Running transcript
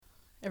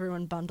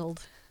Everyone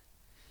bundled.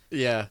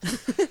 Yeah.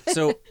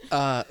 So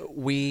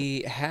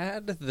we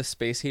had the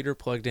space heater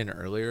plugged in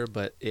earlier,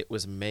 but it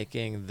was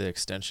making the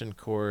extension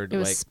cord It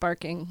was like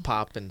sparking.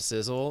 pop and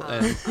sizzle,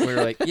 and we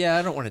were like, "Yeah,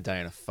 I don't want to die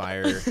in a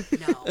fire."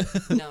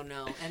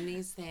 No. And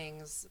these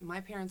things, my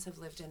parents have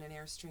lived in an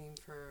Airstream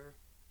for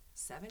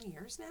 7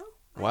 years now.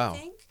 Wow. I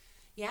think.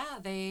 Yeah,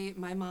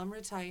 my mom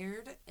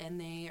retired,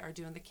 and they are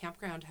doing the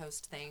campground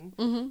host thing.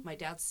 Mm-hmm. My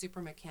dad's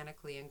super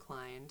mechanically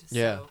inclined,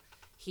 Yeah. so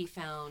he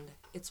found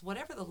it's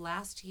whatever the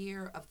last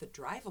year of the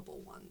drivable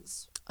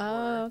ones.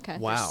 Oh, okay.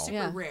 Wow. They're super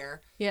Yeah.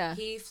 rare. Yeah.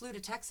 He flew to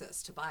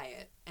Texas to buy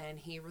it, and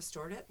he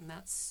restored it, and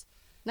that's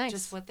Nice.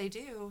 just what they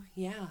do.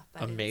 Yeah.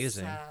 But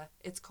Amazing.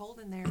 It's cold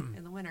in there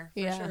in the winter, for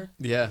Yeah. sure.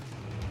 Yeah.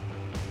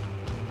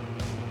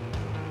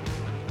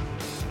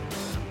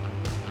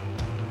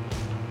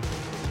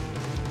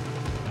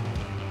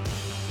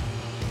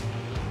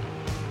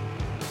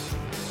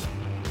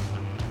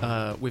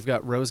 We've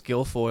got Rose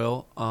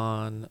Guilfoyle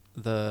on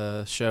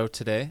the show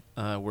today.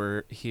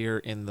 We're here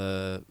in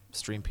the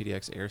Stream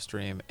PDX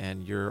Airstream,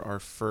 and you're our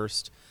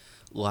first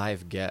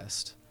live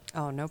guest.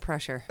 Oh, no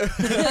pressure.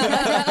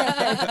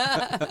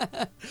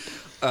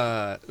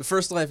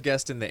 First live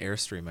guest in the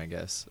Airstream, I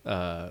guess.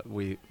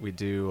 We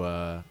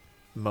do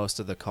most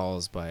of the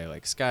calls by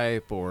like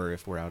Skype, or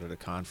if we're out at a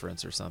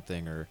conference or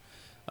something, or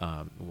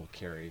we'll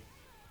carry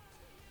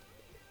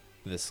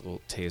this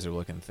little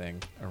taser-looking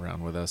thing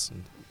around with us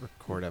and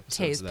record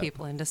episodes. Tase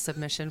people into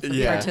submission for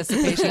Yeah.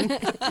 participation.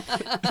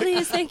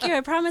 Please, thank you.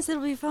 I promise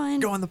it'll be fun.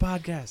 Go on the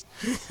podcast.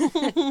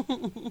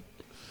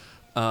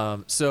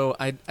 So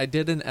I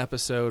did an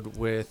episode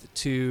with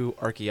two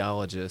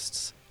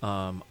archaeologists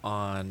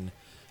on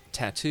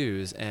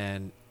tattoos,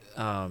 and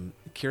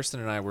Kirsten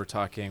and I were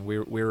talking. We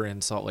were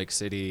in Salt Lake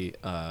City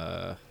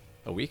a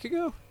week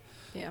ago.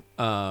 Yeah.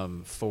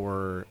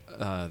 For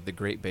the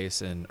Great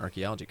Basin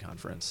Archaeology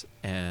Conference,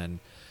 and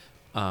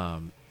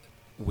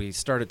we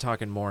started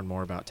talking more and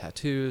more about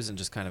tattoos and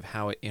just kind of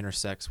how it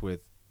intersects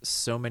with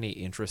so many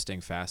interesting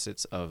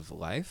facets of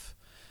life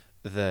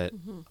that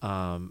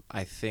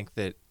I think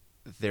that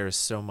there's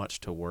so much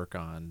to work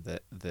on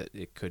that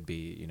it could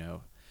be,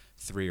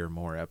 3 or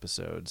more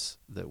episodes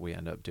that we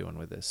end up doing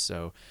with this.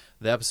 So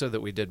the episode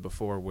that we did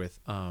before with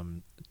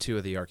two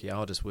of the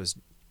archaeologists was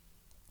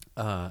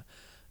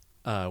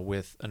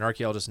with an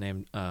archaeologist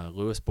named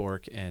Louis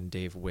Bork and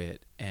Dave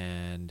Witt,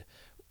 and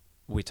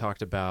we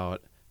talked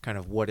about kind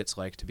of what it's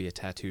like to be a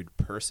tattooed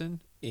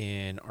person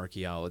in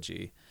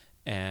archaeology.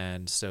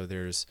 And so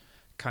there's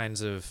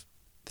kinds of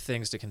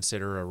things to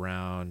consider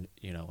around,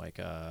 like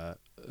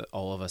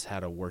all of us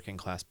had a working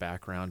class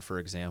background, for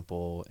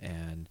example,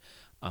 and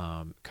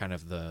kind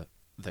of the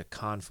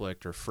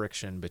conflict or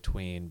friction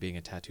between being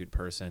a tattooed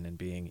person and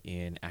being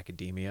in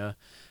academia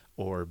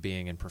or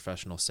being in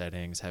professional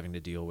settings, having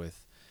to deal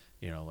with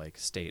like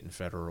state and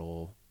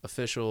federal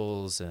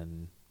officials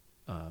and,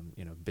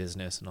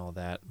 business and all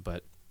that.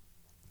 But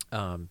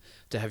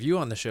to have you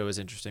on the show is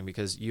interesting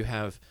because you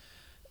have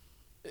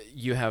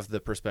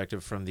the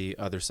perspective from the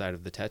other side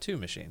of the tattoo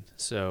machine.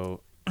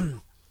 So,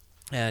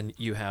 and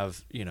you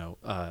have,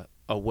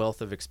 a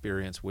wealth of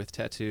experience with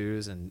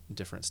tattoos and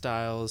different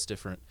styles,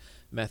 different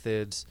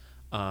methods.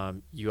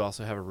 You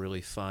also have a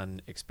really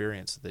fun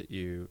experience that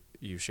you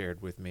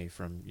shared with me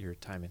from your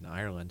time in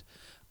Ireland.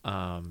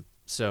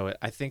 So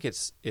I think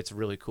it's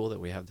really cool that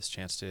we have this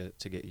chance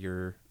to get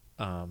your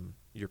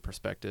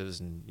perspectives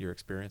and your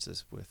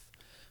experiences with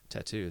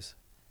tattoos.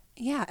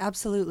 Yeah,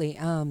 absolutely.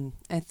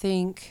 I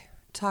think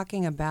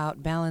talking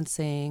about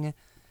balancing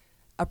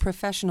a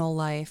professional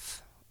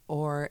life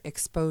or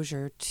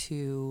exposure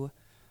to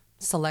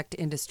select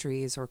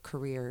industries or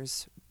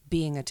careers,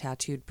 being a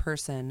tattooed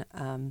person,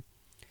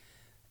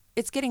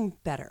 it's getting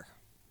better.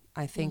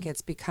 I think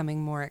it's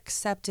becoming more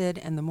accepted,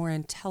 and the more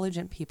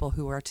intelligent people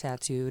who are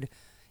tattooed,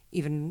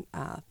 even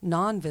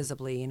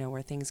non-visibly,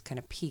 where things kind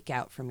of peek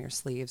out from your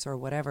sleeves or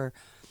whatever,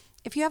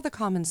 if you have the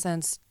common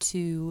sense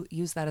to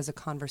use that as a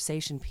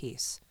conversation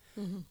piece,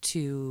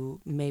 to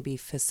maybe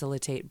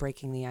facilitate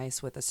breaking the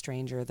ice with a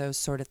stranger, those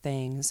sort of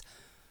things,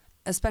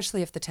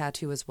 especially if the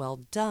tattoo is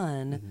well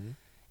done,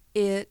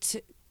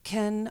 it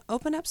can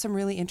open up some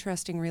really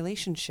interesting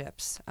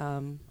relationships.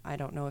 I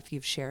don't know if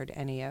you've shared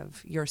any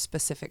of your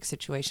specific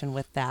situation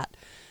with that,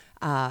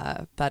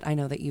 but I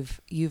know that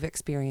you've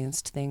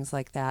experienced things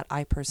like that.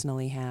 I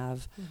personally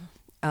have.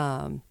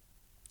 And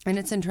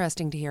it's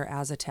interesting to hear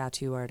as a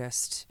tattoo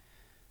artist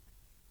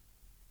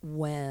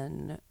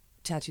when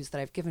tattoos that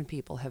I've given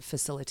people have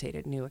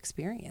facilitated new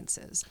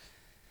experiences.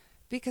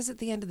 Because at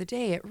the end of the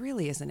day, it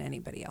really isn't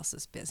anybody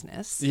else's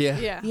business.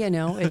 Yeah.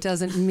 It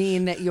doesn't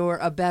mean that you're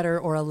a better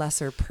or a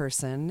lesser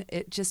person.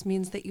 It just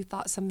means that you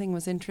thought something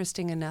was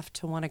interesting enough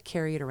to want to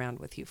carry it around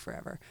with you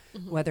forever.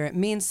 Whether it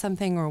means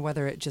something or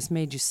whether it just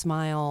made you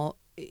smile,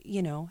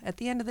 at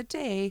the end of the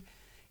day,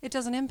 it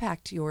doesn't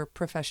impact your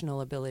professional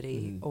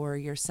ability or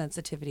your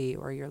sensitivity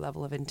or your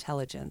level of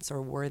intelligence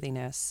or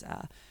worthiness.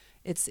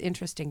 It's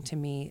interesting to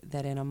me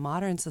that in a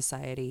modern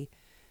society,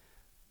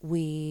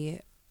 we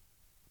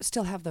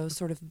still have those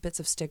sort of bits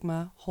of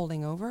stigma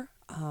holding over.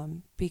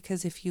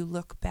 because if you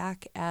look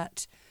back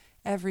at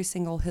every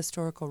single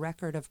historical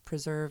record of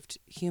preserved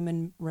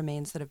human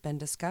remains that have been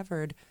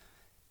discovered,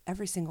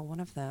 every single one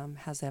of them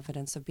has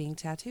evidence of being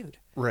tattooed.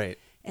 Right.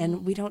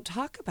 And we don't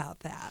talk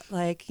about that.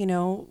 Like, you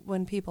know,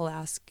 when people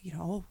ask, you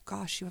know, oh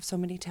gosh, you have so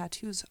many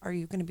tattoos, are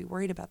you going to be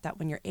worried about that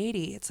when you're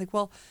 80? It's like,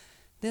 well,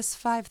 this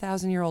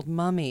 5,000-year-old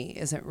mummy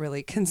isn't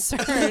really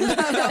concerned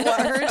about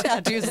what her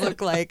tattoos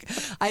look like.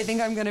 I think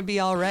I'm going to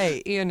be all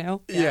right, you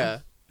know?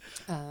 Yeah.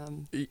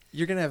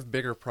 You're going to have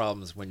bigger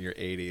problems when you're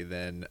 80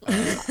 than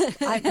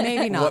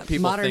maybe not. what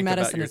people Modern think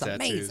medicine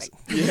about your is tattoos.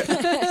 amazing.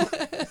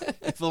 Yeah.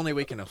 If only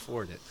we can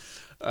afford it.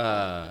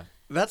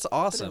 That's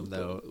awesome,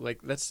 though.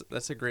 Like,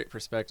 that's a great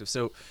perspective.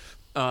 So,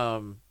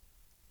 for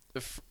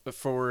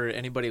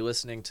anybody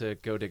listening to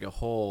Go Dig a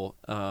Hole,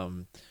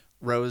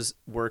 Rose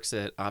works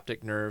at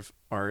Optic Nerve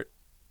Art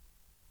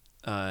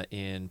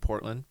in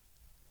Portland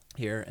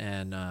here,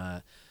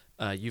 and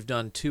you've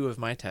done 2 of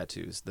my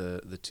tattoos,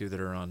 the 2 that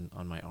are on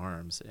my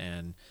arms.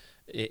 And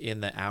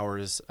in the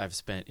hours I've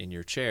spent in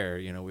your chair,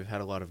 you know, we've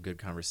had a lot of good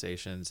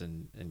conversations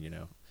and you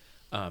know,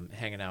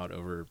 hanging out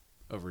over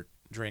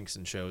drinks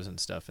and shows and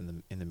stuff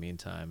in the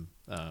meantime,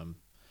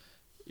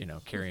 you know,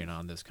 carrying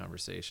on those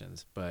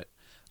conversations. But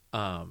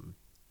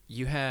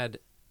you had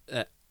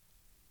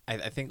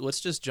I think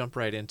let's just jump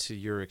right into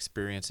your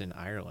experience in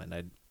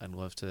Ireland. I'd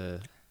love to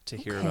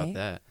hear about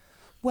that.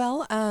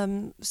 Well,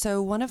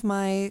 so one of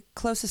my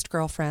closest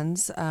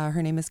girlfriends,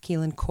 her name is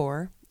Keelan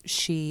Kaur.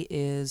 She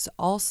is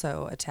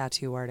also a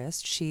tattoo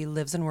artist. She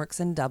lives and works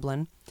in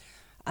Dublin.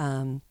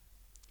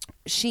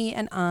 She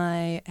and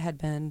I had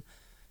been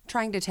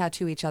trying to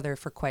tattoo each other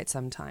for quite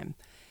some time.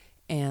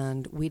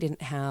 And we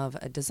didn't have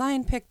a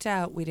design picked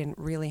out. We didn't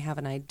really have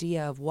an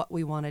idea of what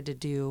we wanted to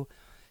do,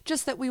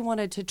 just that we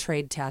wanted to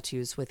trade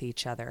tattoos with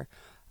each other.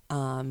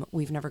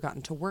 We've never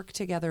gotten to work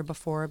together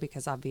before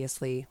because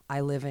obviously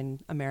I live in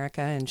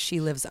America and she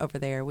lives over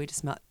there. We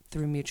just met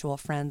through mutual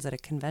friends at a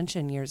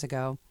convention years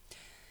ago.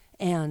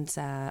 And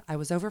I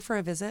was over for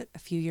a visit a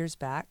few years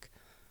back.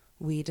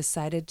 We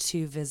decided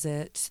to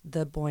visit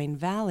the Boyne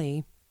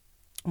Valley,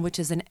 which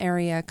is an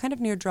area kind of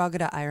near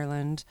Drogheda,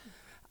 Ireland.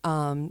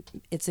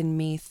 It's in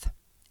Meath,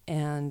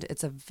 and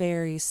it's a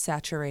very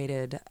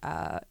saturated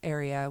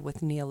area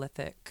with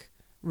Neolithic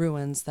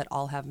ruins that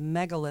all have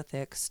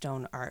megalithic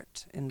stone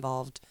art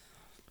involved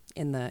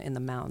in the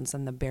mounds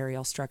and the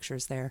burial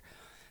structures there.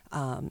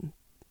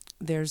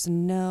 There's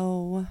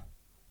no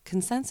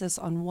consensus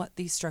on what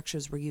these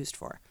structures were used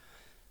for.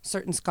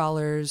 Certain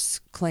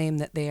scholars claim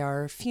that they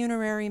are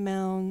funerary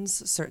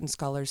mounds. Certain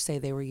scholars say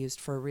they were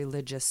used for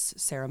religious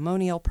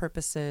ceremonial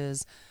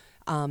purposes.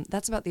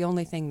 That's about the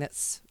only thing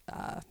that's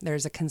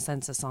there's a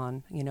consensus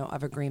on, you know,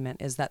 of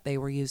agreement, is that they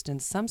were used in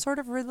some sort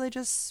of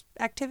religious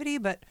activity,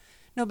 but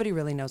nobody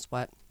really knows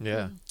what.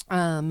 Yeah.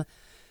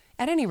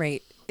 At any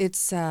rate,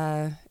 it's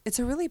a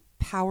really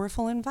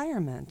powerful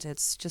environment.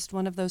 It's just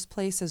one of those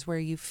places where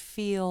you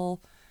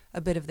feel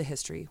a bit of the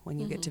history when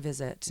you get to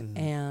visit. Mm-hmm.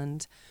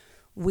 And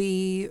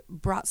we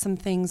brought some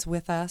things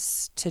with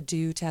us to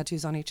do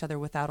tattoos on each other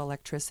without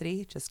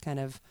electricity, just kind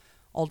of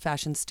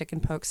old-fashioned stick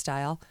and poke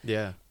style.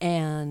 Yeah.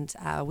 And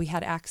we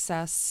had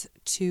access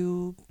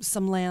to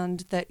some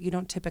land that you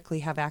don't typically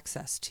have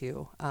access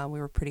to. We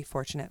were pretty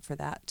fortunate for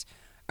that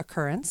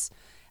occurrence.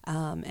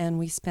 And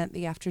we spent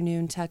the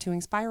afternoon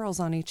tattooing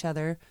spirals on each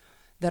other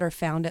that are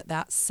found at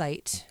that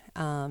site.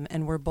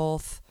 And we're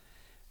both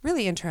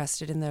really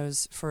interested in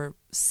those for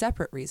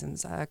separate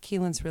reasons.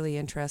 Keelan's really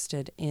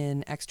interested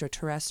in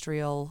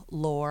extraterrestrial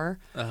lore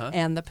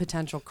and the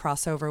potential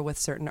crossover with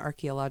certain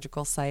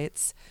archaeological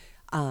sites.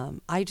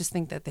 I just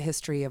think that the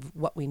history of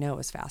what we know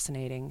is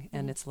fascinating,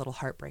 and it's a little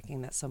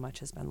heartbreaking that so much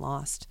has been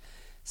lost.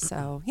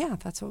 So, yeah,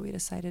 that's what we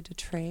decided to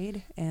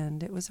trade,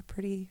 and it was a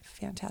pretty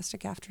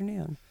fantastic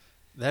afternoon.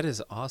 That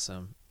is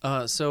awesome.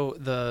 So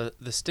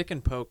the stick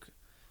and poke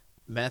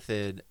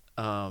method,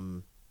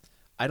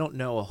 I don't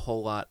know a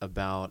whole lot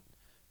about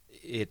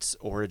its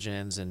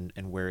origins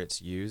and where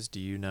it's used. Do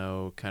you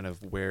know kind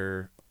of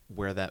where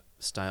that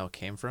style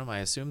came from? I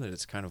assume that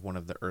it's kind of one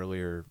of the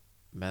earlier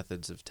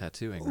methods of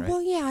tattooing, right?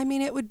 Well, yeah, I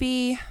mean, it would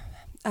be,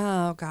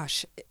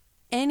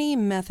 any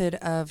method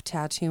of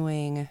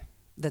tattooing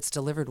that's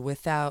delivered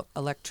without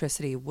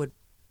electricity would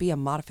be a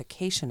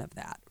modification of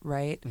that,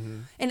 right? Mm-hmm.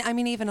 And I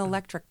mean, even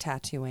electric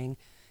tattooing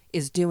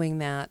is doing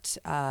that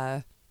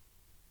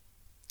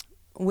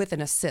with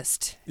an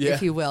assist,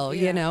 if you will,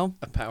 you know?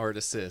 A powered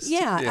assist.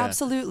 Yeah,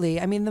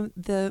 absolutely. I mean,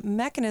 the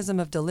mechanism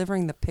of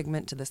delivering the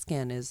pigment to the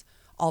skin is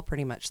all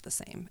pretty much the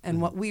same.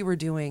 And what we were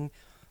doing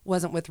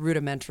wasn't with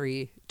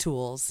rudimentary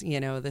tools, you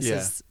know, this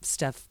is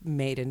stuff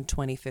made in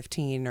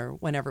 2015 or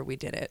whenever we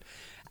did it.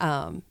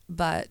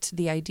 But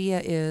the idea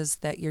is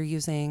that you're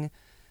using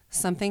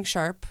something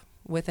sharp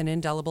with an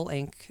indelible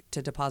ink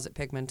to deposit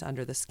pigment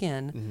under the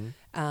skin.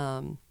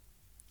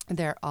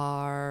 There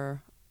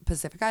are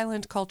Pacific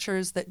Island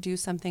cultures that do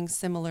something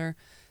similar,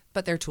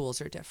 but their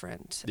tools are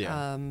different.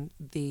 Yeah.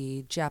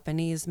 The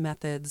Japanese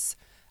methods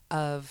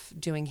of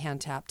doing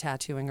hand tap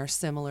tattooing are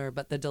similar,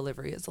 but the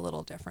delivery is a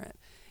little different.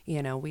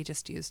 we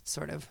just used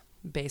sort of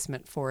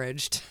basement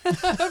foraged,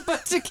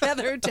 put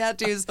together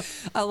tattoos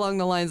along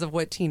the lines of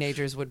what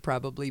teenagers would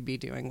probably be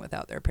doing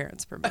without their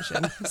parents'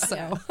 permission.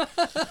 So,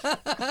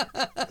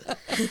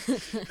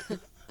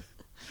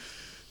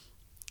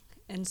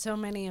 And so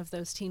many of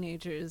those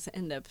teenagers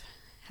end up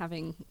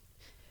having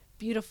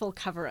beautiful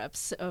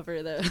cover-ups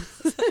over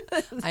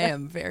the. I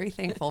am very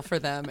thankful for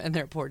them and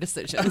their poor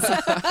decisions.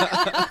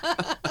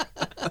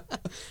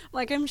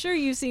 Like, I'm sure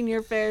you've seen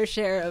your fair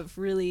share of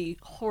really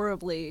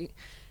horribly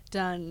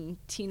done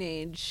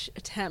teenage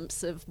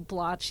attempts of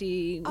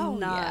blotchy, Oh,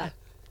 not.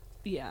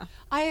 Yeah.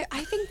 I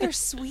think they're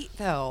sweet,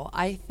 though.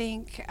 I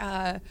think,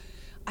 I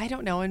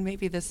don't know, and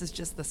maybe this is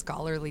just the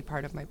scholarly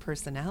part of my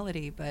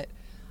personality, but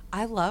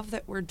I love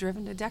that we're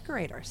driven to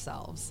decorate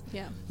ourselves.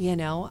 Yeah.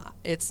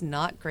 It's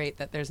not great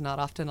that there's not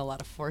often a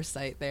lot of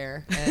foresight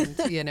there. And,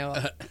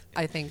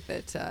 I think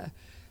that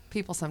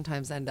people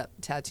sometimes end up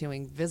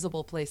tattooing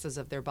visible places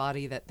of their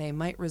body that they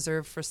might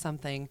reserve for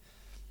something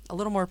a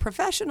little more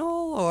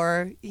professional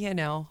or,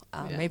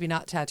 maybe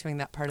not tattooing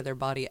that part of their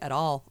body at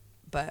all.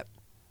 But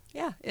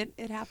yeah,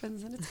 it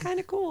happens and it's kind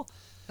of cool.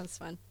 That's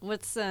fun.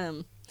 What's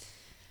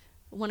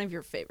one of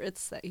your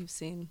favorites that you've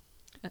seen?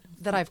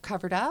 That I've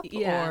covered up?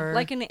 Yeah, Or...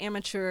 like an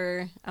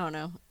amateur, I don't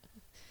know,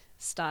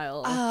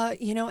 style.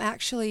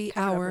 Actually,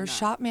 Cover up or our not.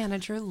 shop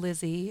manager,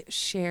 Lizzie,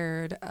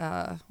 shared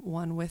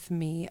one with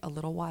me a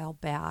little while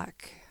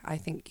back. I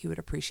think you would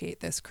appreciate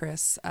this,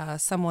 Chris.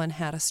 Someone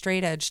had a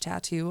straight edge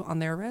tattoo on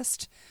their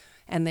wrist,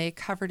 and they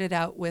covered it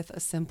out with a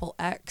simple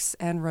X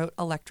and wrote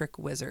Electric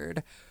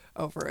Wizard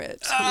over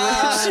it.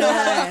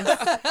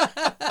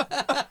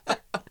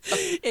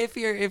 If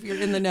you're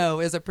in the know,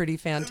 is a pretty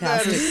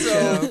fantastic That is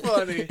so show.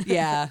 funny.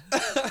 Yeah.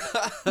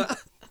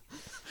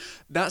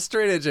 Not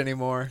straight edge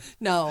anymore.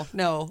 No.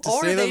 To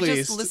Or say the they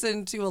least. just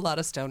listen to a lot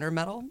of stoner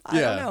metal. I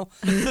Yeah. don't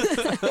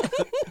know.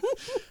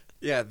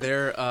 Yeah,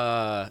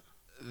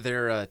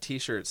 their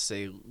t-shirts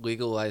say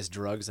legalize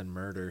drugs and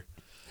murder.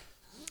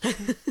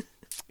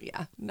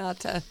 Yeah,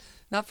 not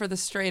for the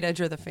straight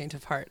edge or the faint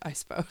of heart, I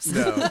suppose.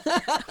 No,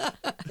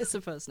 I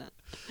suppose not.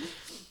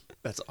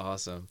 that's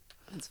awesome.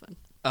 That's fun.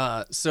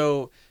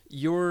 So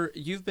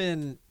you've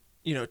been,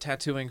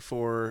 tattooing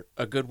for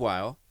a good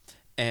while,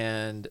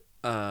 and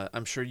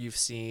I'm sure you've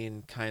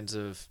seen kinds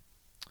of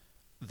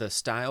the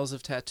styles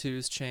of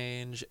tattoos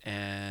change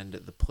and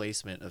the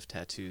placement of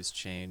tattoos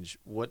change.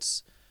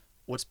 What's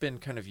been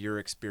kind of your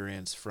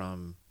experience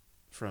from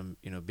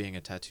being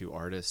a tattoo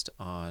artist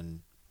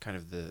on kind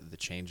of the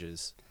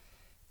changes?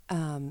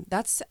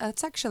 That's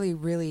actually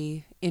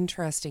really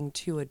interesting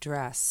to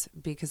address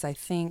because I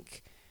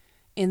think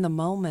in the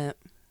moment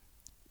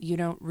you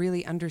don't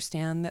really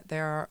understand that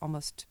there are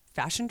almost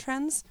fashion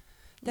trends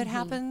that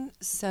happen.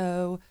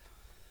 So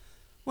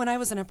when I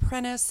was an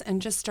apprentice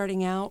and just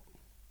starting out,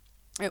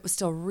 it was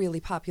still really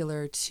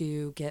popular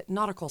to get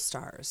nautical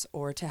stars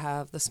or to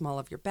have the small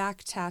of your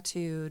back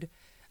tattooed.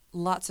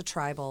 Lots of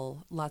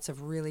tribal, lots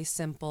of really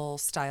simple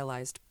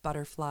stylized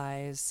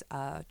butterflies,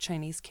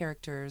 Chinese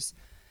characters,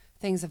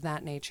 things of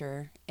that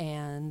nature.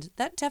 And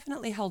that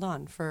definitely held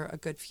on for a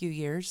good few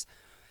years.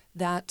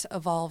 That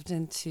evolved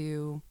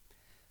into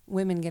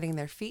women getting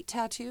their feet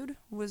tattooed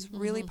was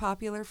really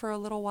popular for a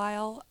little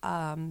while.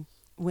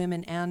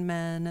 Women and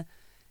men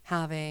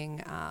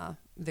having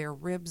their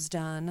ribs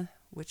done,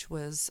 which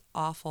was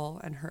awful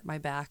and hurt my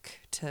back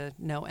to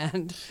no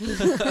end.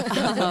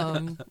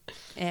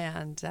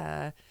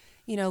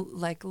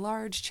 Like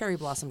large cherry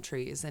blossom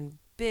trees and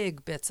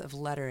big bits of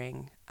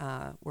lettering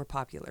were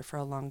popular for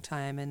a long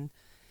time. And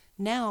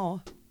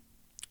now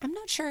I'm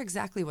not sure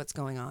exactly what's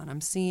going on.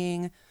 I'm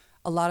seeing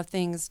a lot of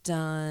things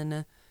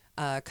done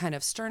kind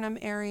of sternum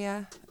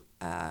area.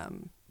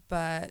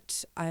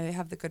 But I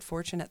have the good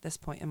fortune at this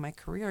point in my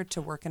career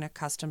to work in a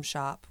custom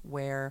shop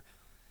where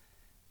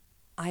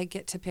I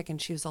get to pick and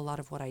choose a lot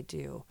of what I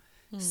do.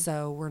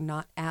 So we're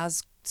not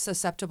as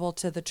susceptible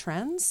to the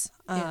trends.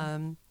 Yeah.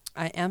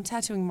 I am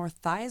tattooing more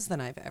thighs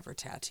than I've ever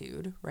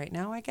tattooed right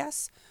now, I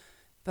guess.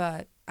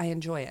 But I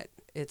enjoy it.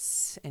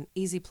 It's an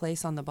easy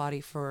place on the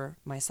body for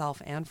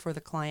myself and for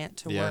the client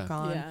to Yeah. work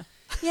on. Yeah.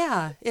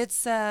 Yeah,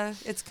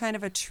 it's kind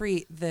of a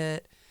treat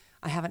that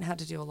I haven't had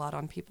to do a lot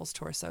on people's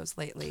torsos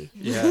lately.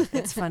 Yeah.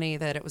 It's funny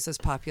that it was as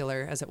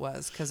popular as it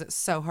was because it's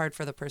so hard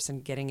for the person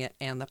getting it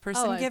and the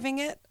person I giving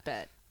it.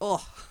 Bet.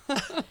 Oh,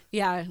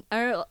 Yeah.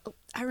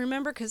 I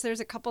remember because there's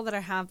a couple that I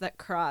have that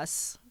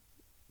cross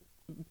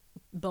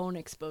bone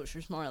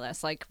exposures more or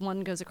less. Like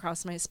one goes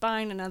across my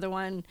spine, another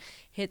one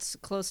hits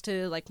close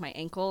to like my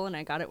ankle, and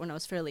I got it when I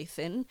was fairly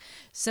thin.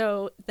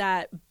 So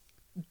that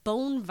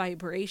bone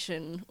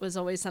vibration was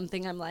always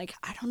something I'm like,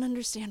 I don't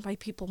understand why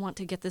people want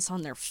to get this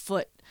on their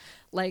foot.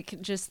 Like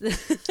just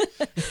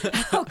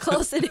how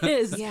close it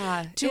is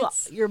yeah. to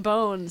it's- your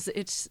bones.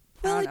 It's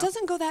I Well, don't it know.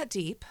 doesn't go that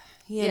deep.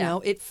 You Yeah. know,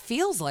 it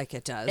feels like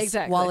it does.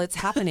 Exactly. While it's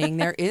happening,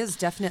 there is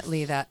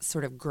definitely that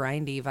sort of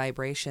grindy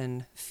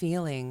vibration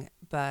feeling,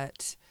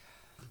 but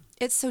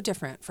it's so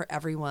different for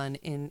everyone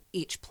in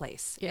each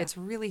place. Yeah. It's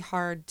really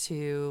hard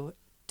to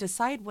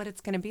decide what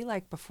it's going to be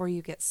like before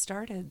you get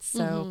started.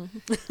 So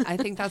I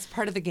think that's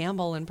part of the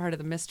gamble and part of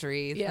the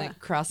mystery, Yeah. like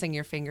crossing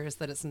your fingers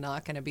that it's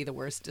not going to be the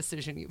worst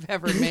decision you've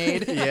ever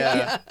made.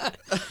 Yeah.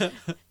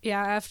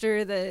 Yeah,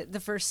 after the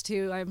first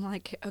two, I'm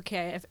like,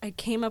 okay, I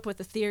came up with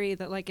a theory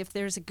that like if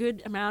there's a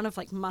good amount of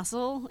like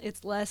muscle,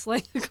 it's less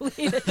likely because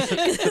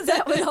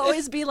that would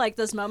always be like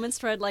those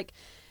moments where I'd like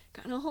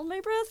kind of hold my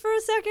breath for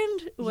a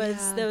second was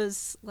Yeah.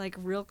 those like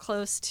real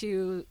close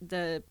to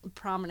the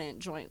prominent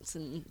joints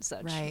and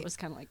such. Right. It was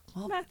kind of like,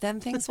 Well, meh. then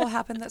things will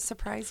happen that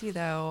surprise you,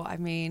 though. I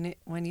mean,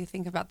 when you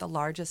think about the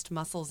largest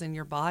muscles in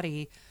your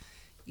body,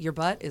 your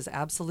butt is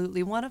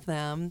absolutely one of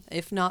them,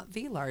 if not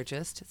the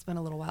largest. It's been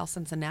a little while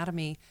since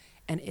anatomy,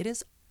 and it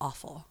is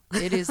awful.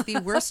 It is the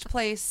worst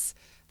place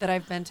that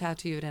I've been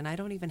tattooed, and I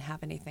don't even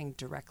have anything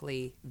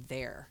directly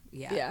there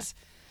yet. Yeah.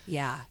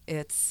 Yeah,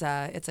 it's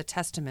a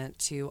testament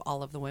to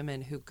all of the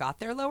women who got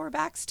their lower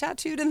backs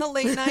tattooed in the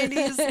late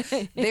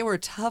 90s. They were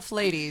tough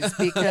ladies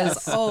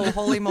because, oh,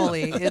 holy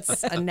moly,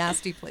 it's a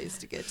nasty place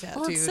to get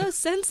tattooed. Well, it's so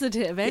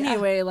sensitive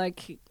anyway.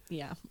 Like,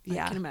 yeah,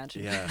 Yeah. I can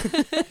imagine. Yeah.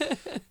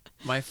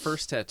 My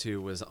first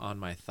tattoo was on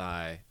my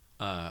thigh,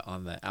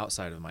 on the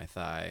outside of my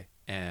thigh.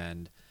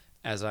 And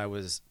as I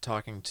was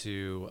talking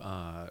to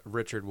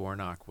Richard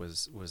Warnock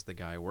was the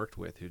guy I worked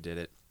with who did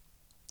it.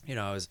 You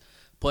know, I was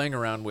playing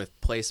around with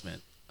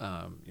placement,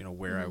 you know,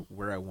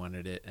 where I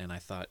wanted it. And I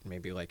thought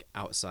maybe like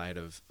outside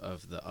of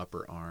the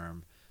upper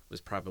arm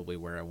was probably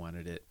where I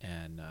wanted it.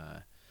 And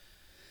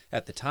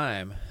at the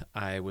time,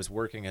 I was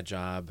working a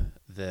job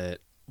that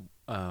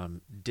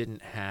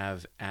didn't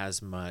have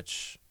as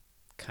much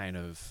kind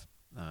of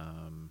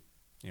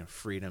you know,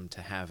 freedom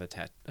to have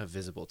a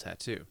visible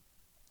tattoo,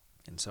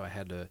 and so I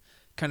had to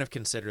kind of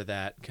consider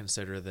that,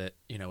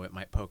 you know, it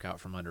might poke out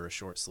from under a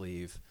short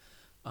sleeve,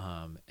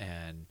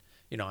 and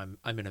you know,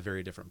 I'm in a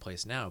very different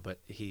place now.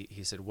 But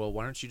he said, well,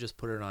 why don't you just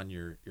put it on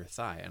your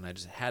thigh? And I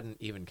just hadn't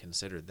even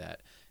considered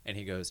that. And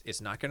he goes, it's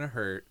not going to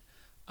hurt.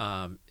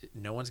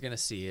 No one's going to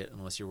see it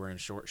unless you're wearing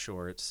short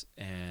shorts.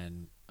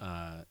 And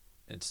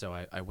so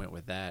I went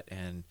with that.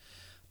 And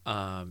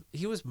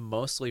he was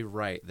mostly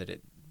right that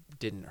it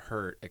didn't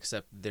hurt,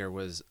 except there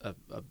was a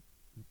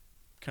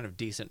kind of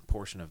decent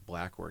portion of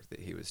black work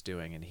that he was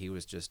doing, and he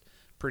was just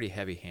pretty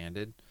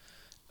heavy-handed.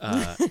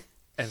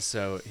 And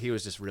so he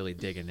was just really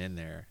digging in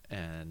there.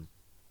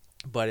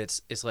 But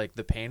it's like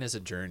the pain is a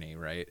journey,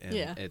 right? And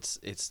Yeah.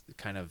 it's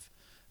kind of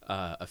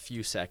a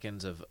few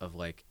seconds of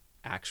like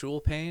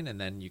actual pain,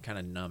 and then you kind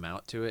of numb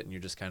out to it, and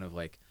you're just kind of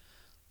like,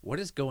 what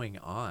is going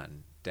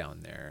on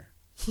down there?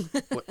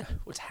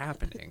 What's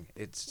happening?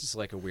 It's just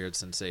like a weird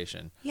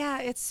sensation.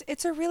 Yeah,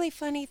 it's a really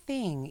funny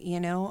thing, you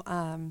know.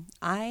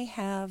 I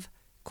have,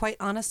 quite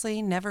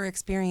honestly, never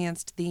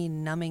experienced the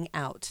numbing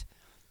out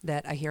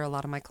that I hear a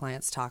lot of my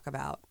clients talk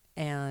about.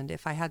 And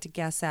if I had to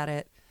guess at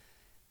it,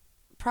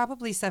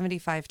 probably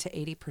 75 to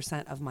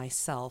 80% of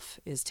myself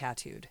is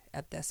tattooed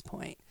at this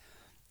point.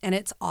 And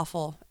it's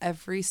awful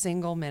every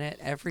single minute,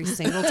 every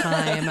single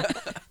time.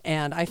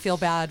 And I feel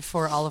bad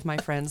for all of my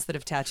friends that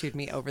have tattooed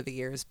me over the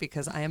years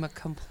because I am a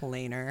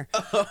complainer.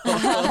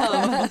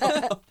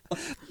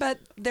 But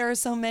there are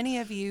so many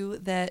of you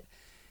that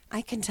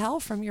I can tell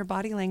from your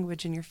body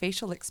language and your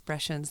facial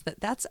expressions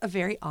that that's a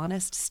very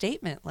honest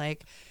statement.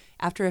 Like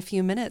after a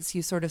few minutes,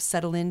 you sort of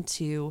settle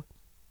into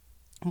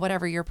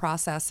whatever your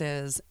process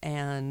is,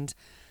 and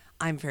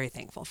I'm very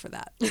thankful for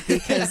that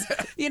because,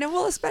 you know,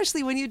 well,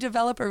 especially when you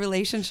develop a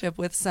relationship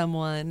with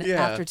someone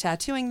after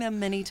tattooing them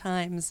many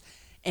times,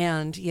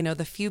 and, you know,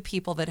 the few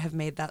people that have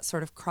made that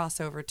sort of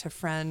crossover to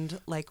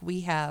friend like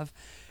we have,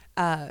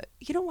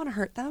 you don't want to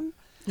hurt them.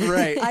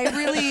 Right.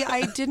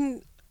 I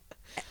didn't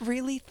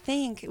really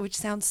think, which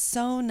sounds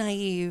so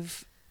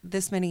naive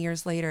this many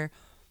years later,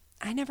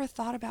 I never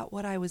thought about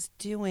what I was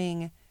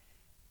doing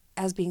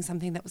as being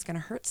something that was going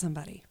to hurt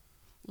somebody.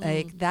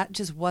 Like that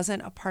just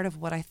wasn't a part of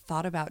what I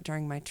thought about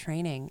during my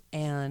training.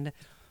 And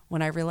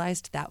when I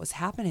realized that was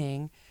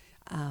happening,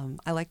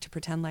 I like to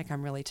pretend like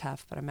I'm really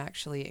tough, but I'm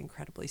actually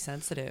incredibly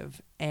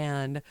sensitive.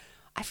 And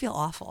I feel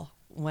awful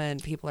when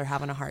people are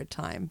having a hard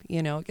time.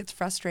 You know, it gets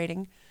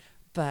frustrating,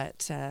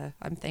 but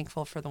I'm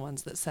thankful for the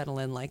ones that settle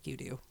in like you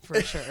do, for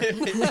sure.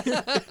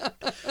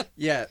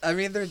 Yeah, I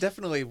mean, there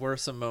definitely were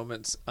some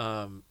moments.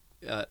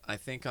 I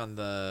think on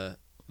the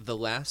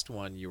last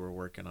one you were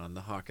working on,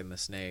 the Hawk and the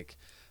Snake,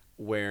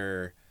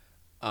 where,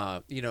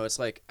 you know, it's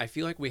like I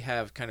feel like we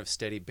have kind of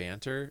steady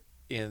banter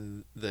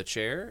in the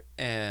chair,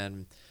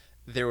 and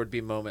there would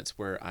be moments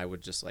where I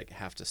would just like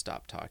have to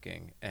stop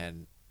talking,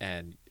 and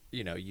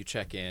you know, you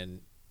check in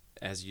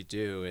as you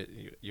do.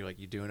 You're like,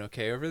 you doing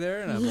okay over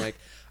there? And I'm like,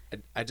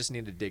 I just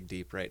need to dig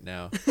deep right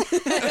now.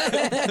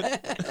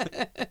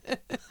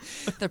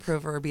 The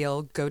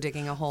proverbial go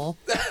digging a hole.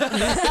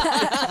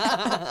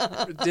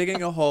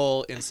 Digging a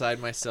hole inside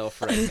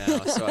myself right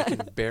now so I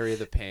can bury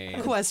the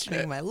pain.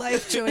 Questioning my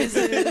life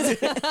choices.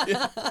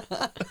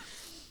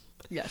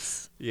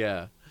 Yes.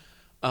 Yeah.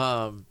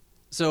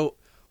 So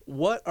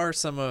what are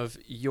some of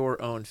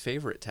your own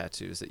favorite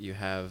tattoos that you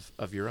have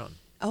of your own?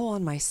 Oh,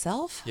 on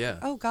myself? Yeah.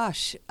 Oh,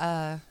 gosh.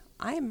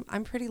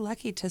 I'm pretty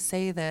lucky to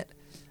say that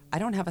I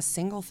don't have a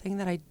single thing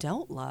that I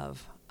don't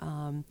love.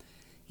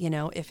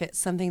 If it's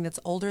something that's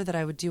older that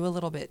I would do a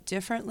little bit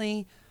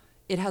differently,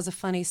 it has a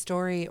funny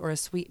story or a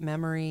sweet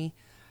memory.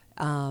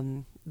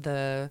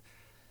 The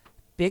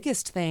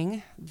biggest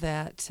thing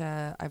that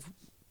I've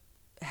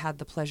had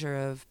the pleasure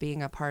of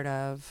being a part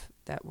of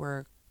that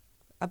we're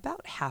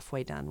about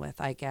halfway done with,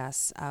 I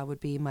guess, would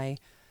be my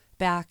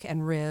back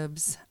and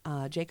ribs.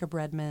 Jacob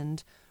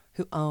Redmond,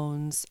 who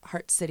owns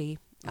Heart City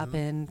up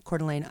in Coeur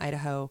d'Alene,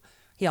 Idaho.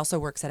 He also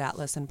works at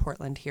Atlas in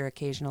Portland here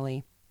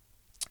occasionally,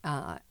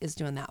 is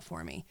doing that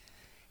for me.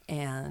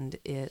 And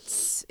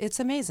it's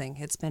amazing.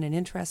 It's been an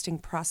interesting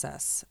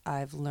process.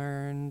 I've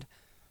learned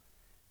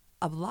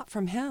a lot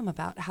from him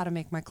about how to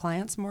make my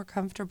clients more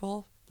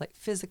comfortable, like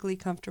physically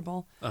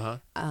comfortable.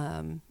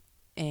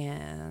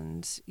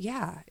 And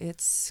yeah,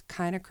 it's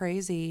kind of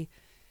crazy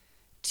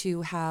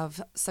to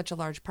have such a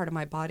large part of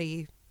my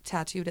body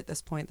tattooed at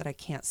this point that I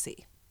can't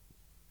see.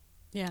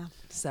 Yeah.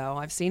 So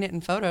I've seen it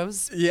in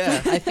photos.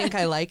 Yeah. I think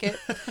I like it.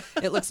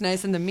 It looks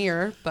nice in the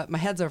mirror, but my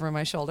head's over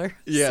my shoulder.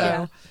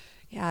 Yeah. So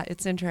yeah,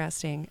 it's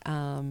interesting.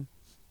 And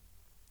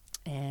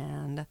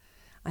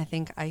I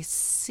think I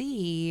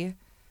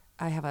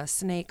have a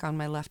snake on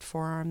my left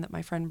forearm that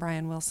my friend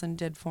Brian Wilson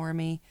did for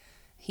me.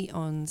 He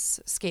owns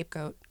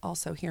Scapegoat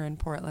also here in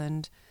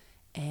Portland.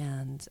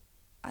 And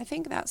I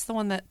think that's the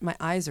one that my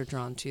eyes are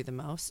drawn to the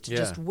most. Yeah.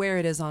 Just where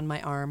it is on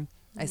my arm.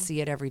 I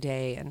see it every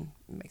day and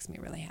it makes me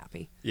really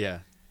happy. Yeah.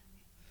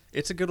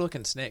 It's a good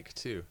looking snake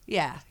too.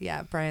 Yeah.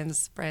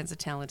 Brian's a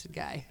talented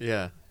guy.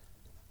 Yeah.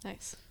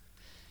 Nice.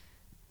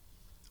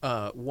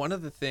 One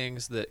of the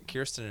things that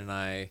Kirsten and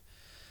I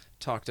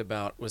talked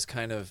about was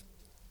kind of,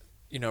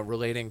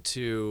 relating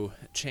to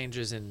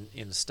changes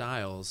in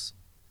styles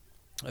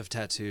of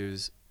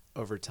tattoos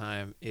over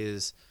time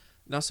is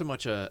not so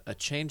much a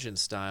change in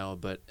style,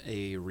 but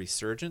a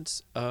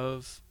resurgence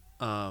of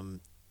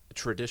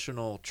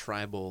traditional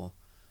tribal,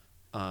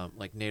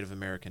 like Native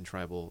American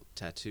tribal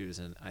tattoos.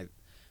 And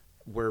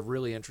we're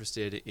really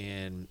interested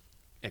in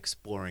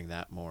exploring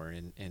that more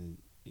and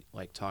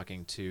like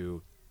talking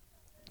to,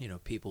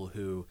 people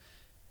who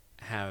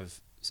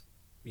have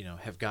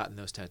gotten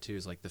those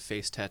tattoos, like the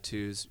face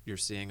tattoos you're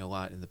seeing a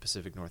lot in the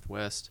Pacific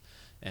Northwest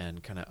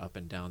and kind of up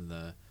and down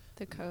the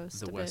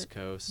coast, the West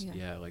Coast.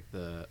 Yeah. Like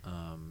the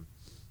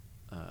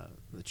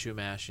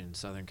Chumash in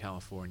Southern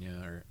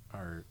California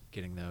are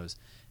getting those.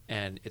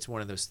 And it's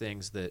one of those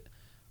things that,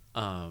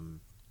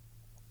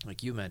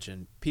 like you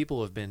mentioned,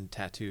 people have been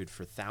tattooed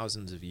for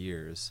thousands of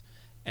years.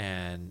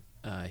 And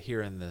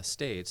here in the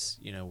States,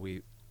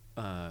 we,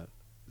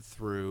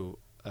 through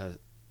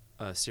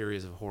a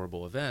series of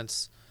horrible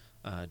events,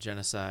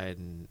 genocide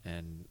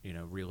and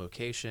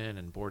relocation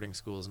and boarding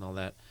schools and all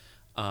that,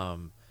 a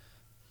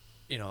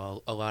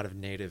lot of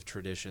native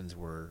traditions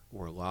were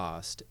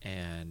lost.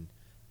 And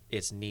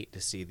it's neat to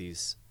see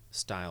these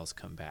styles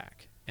come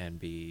back and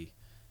be,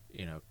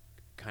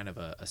 kind of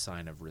a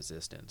sign of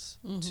resistance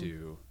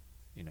to,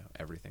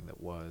 everything that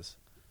was.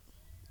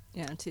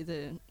 Yeah, to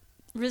the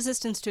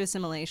resistance to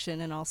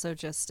assimilation and also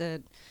just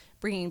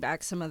bringing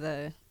back some of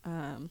the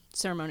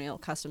ceremonial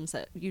customs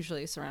that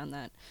usually surround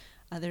that.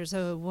 There's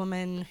a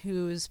woman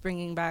who's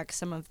bringing back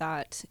some of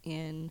that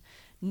in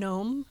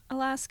Nome,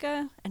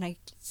 Alaska, and I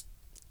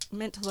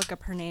meant to look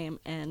up her name,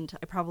 and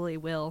I probably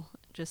will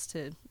just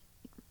to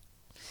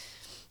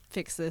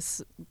fix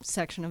this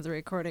section of the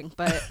recording,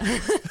 but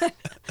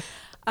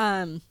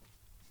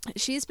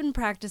she's been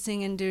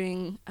practicing and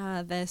doing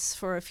this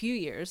for a few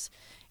years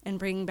and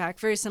bringing back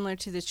very similar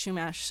to the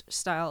Chumash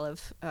style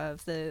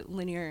of the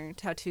linear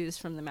tattoos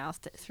from the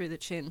mouth through the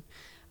chin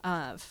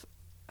of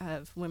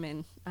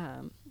women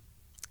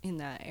in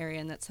that area.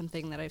 And that's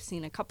something that I've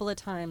seen a couple of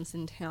times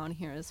in town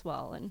here as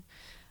well. And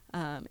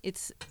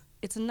it's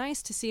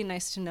nice to see and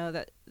nice to know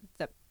that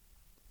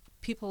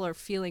people are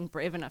feeling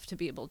brave enough to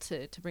be able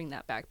to bring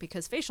that back,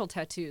 because facial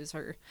tattoos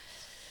are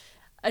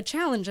a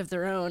challenge of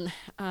their own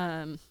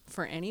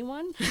for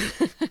anyone.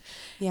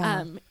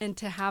 Yeah. And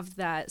to have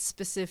that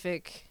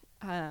specific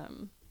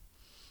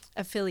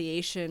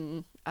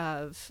affiliation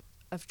of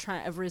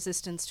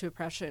resistance to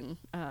oppression,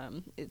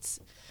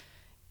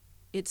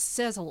 it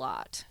says a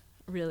lot,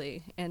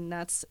 really. And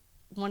that's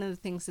one of the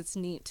things that's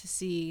neat to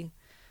see,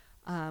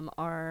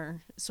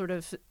 are sort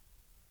of,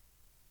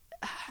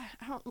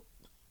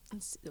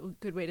 it's a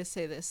good way to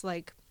say this,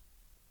 like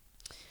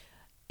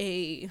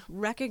a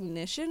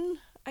recognition,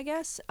 I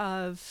guess,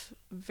 of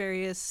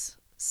various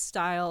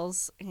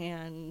styles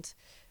and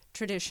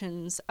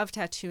traditions of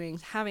tattooing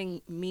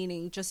having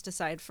meaning just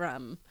aside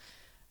from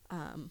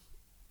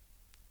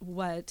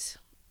what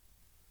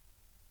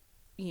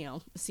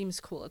seems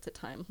cool at the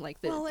time, like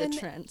the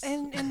trends.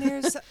 And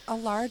there's a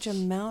large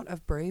amount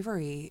of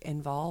bravery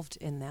involved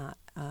in that.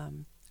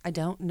 I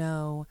don't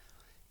know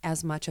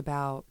as much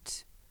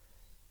about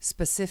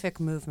specific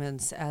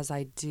movements as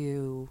I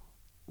do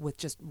with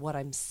just what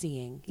I'm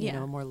seeing, you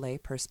know, more lay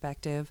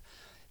perspective.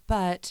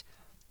 But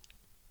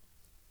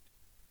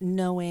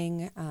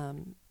knowing,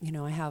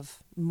 I have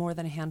more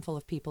than a handful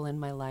of people in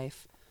my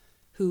life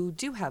who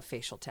do have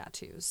facial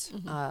tattoos,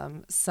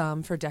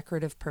 some for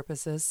decorative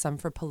purposes, some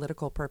for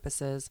political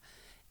purposes.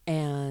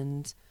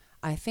 And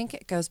I think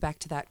it goes back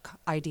to that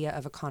idea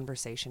of a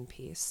conversation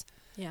piece.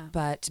 Yeah.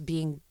 But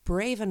being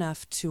brave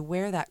enough to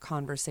wear that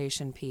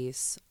conversation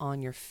piece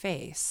on your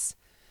face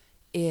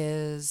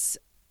is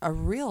a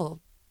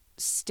real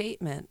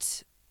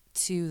statement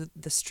to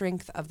the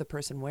strength of the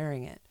person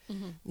wearing it,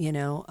 you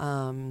know?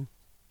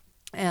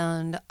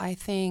 And I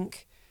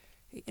think,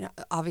 you know,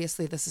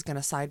 obviously this is going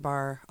to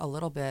sidebar a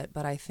little bit,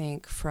 but I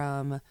think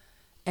from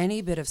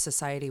any bit of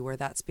society where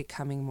that's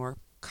becoming more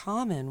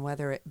common,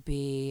 whether it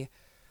be,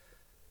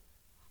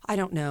 I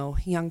don't know,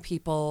 young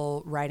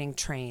people riding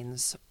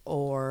trains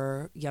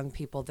or young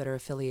people that are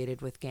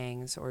affiliated with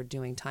gangs or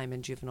doing time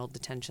in juvenile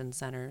detention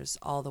centers,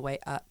 all the way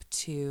up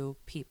to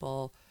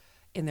people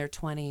in their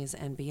 20s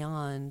and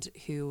beyond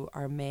who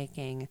are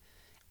making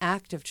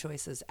active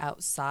choices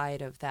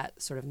outside of that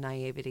sort of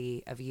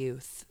naivety of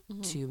youth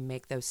to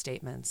make those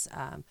statements.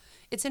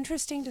 It's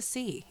interesting to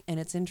see, and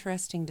it's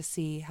interesting to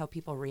see how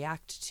people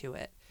react to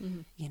it.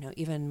 You know,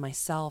 even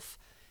myself,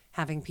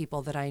 having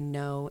people that I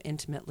know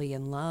intimately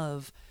and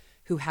love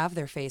who have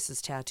their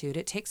faces tattooed,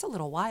 it takes a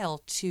little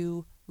while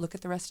to look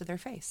at the rest of their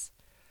face.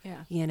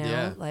 Yeah. You know,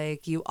 Yeah.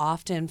 like you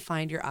often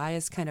find your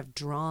eyes kind of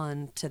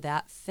drawn to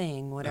that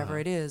thing, whatever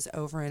it is,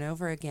 over and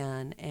over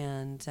again.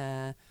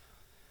 And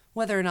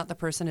whether or not the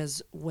person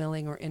is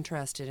willing or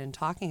interested in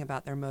talking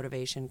about their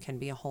motivation can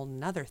be a whole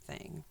nother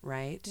thing,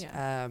 right?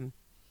 Yeah.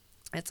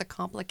 It's a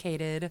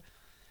complicated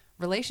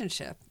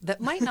relationship that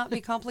might not be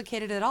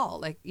complicated at all.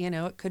 Like, you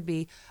know, it could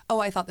be, oh,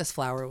 I thought this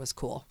flower was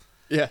cool.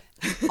 Yeah.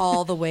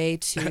 All the way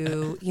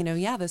to, you know,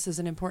 yeah, this is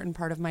an important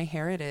part of my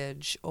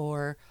heritage,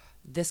 or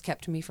this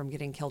kept me from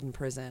getting killed in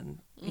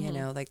prison. You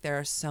know, like there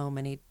are so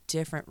many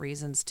different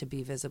reasons to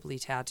be visibly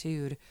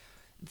tattooed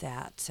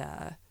that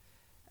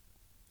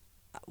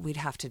we'd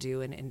have to do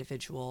an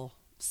individual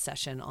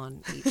session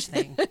on each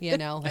thing, you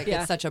know, like Yeah.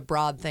 it's such a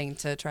broad thing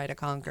to try to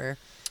conquer.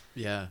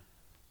 Yeah.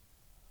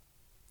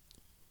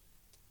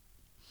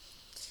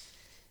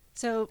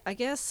 So I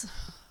guess,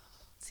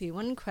 let's see,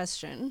 one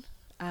question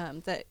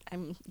that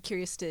I'm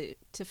curious to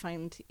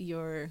find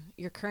your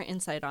current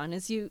insight on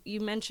is you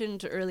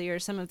mentioned earlier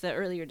some of the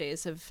earlier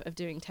days of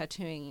doing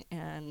tattooing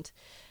and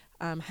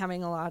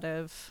having a lot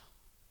of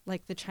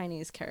like the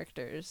Chinese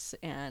characters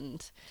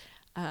and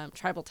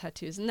tribal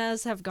tattoos, and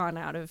those have gone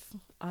out of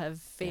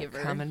favor.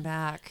 They're coming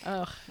back.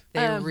 Oh,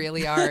 They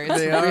really are. It's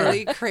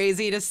really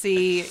crazy to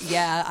see.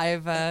 Yeah,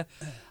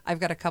 I've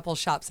got a couple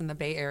shops in the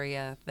Bay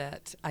Area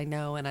that I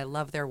know and I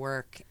love their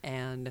work,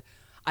 and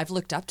I've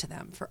looked up to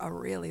them for a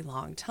really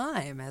long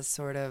time as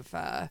sort of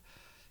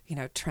you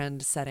know,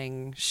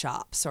 trend-setting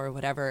shops or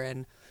whatever.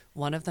 And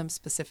one of them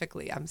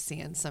specifically, I'm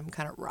seeing some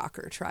kind of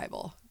rocker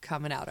tribal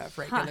coming out of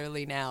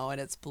regularly now,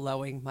 and it's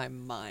blowing my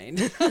mind.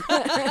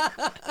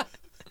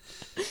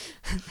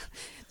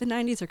 the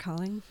 90s are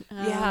calling.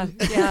 Yeah.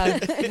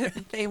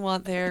 They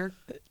want their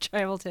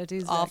Tribal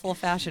tattoos. back. awful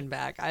fashion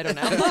back. I don't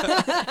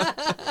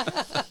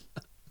know.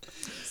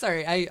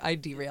 Sorry, I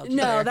derailed you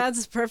No, there.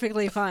 that's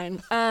perfectly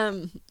fine.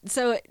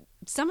 So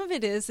some of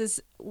it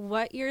is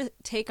what your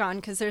take on,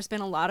 because there's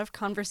been a lot of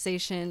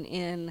conversation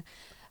in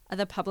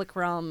the public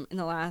realm in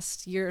the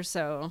last year or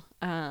so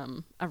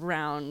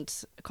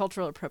around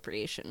cultural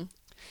appropriation.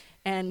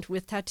 And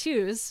with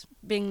tattoos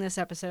being this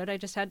episode, I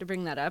just had to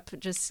bring that up.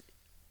 Just,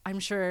 I'm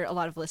sure a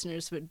lot of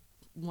listeners would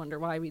wonder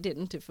why we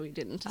didn't if we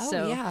didn't. Oh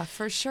so, yeah,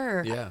 for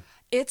sure. Yeah.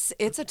 It's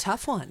a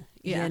tough one,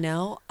 Yeah. you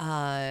know.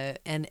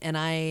 And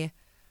I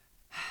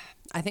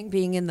think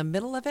being in the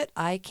middle of it,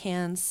 I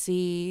can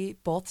see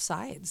both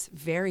sides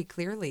very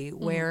clearly.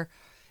 Where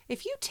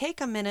if you take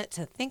a minute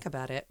to think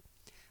about it,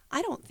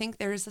 I don't think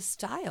there is a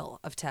style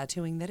of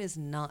tattooing that is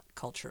not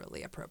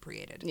culturally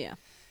appropriated. Yeah.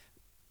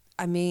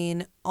 I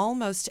mean,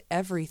 almost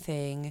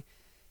everything,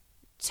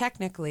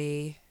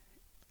 technically,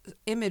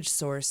 image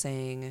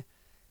sourcing,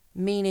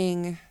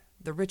 meaning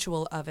the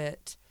ritual of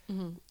it,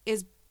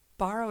 is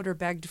borrowed or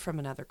begged from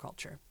another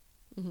culture.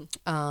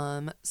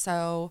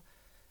 So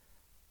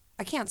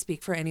I can't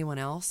speak for anyone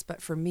else, but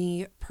for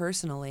me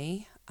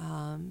personally,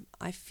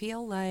 I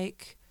feel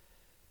like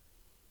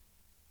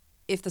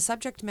if the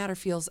subject matter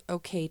feels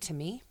okay to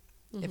me,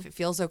 if it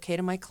feels okay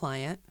to my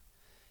client,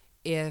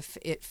 if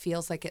it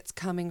feels like it's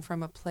coming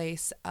from a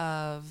place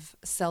of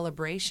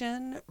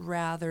celebration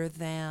rather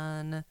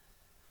than,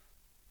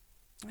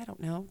 I don't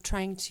know,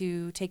 trying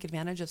to take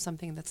advantage of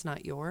something that's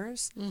not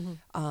yours.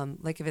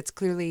 Like if it's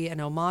clearly an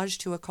homage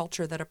to a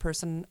culture that a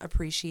person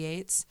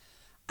appreciates,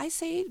 I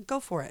say go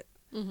for it.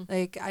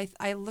 Like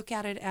I look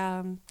at it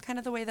kind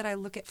of the way that I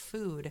look at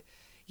food.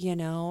 You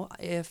know,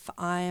 if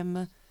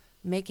I'm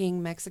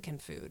making Mexican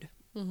food,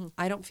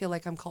 I don't feel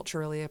like I'm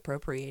culturally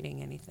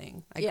appropriating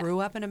anything. I Yeah. grew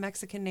up in a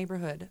Mexican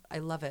neighborhood. I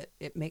love it.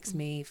 It makes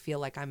me feel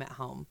like I'm at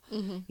home,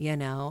 you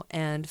know,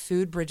 and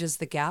food bridges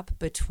the gap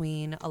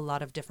between a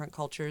lot of different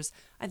cultures.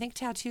 I think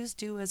tattoos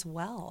do as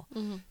well.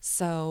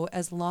 So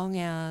as long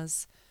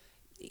as,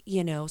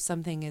 you know,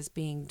 something is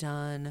being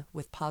done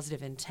with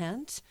positive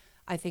intent,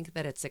 I think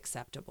that it's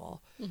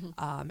acceptable.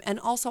 And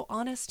also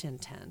honest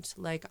intent.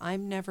 Like,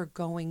 I'm never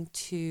going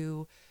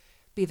to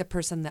be the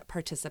person that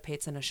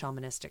participates in a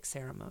shamanistic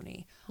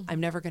ceremony. I'm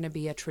never going to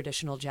be a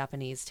traditional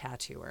Japanese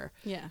tattooer.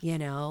 Yeah. You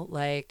know,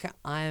 like,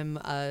 I'm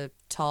a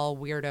tall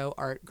weirdo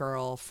art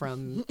girl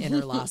from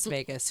inner Las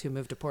Vegas who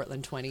moved to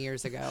Portland 20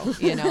 years ago.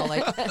 You know,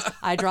 like,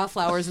 I draw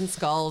flowers and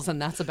skulls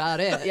and that's about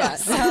it. Yeah.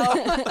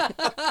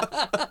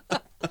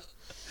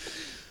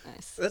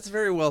 Nice. That's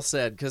very well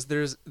said, because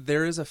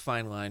there is a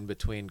fine line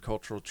between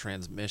cultural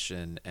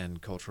transmission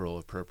and cultural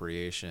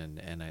appropriation,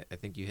 and I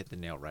think you hit the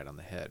nail right on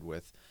the head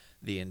with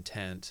the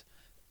intent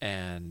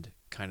and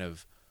kind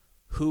of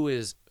who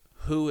is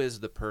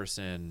the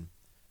person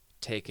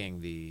taking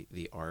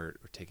the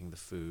art or taking the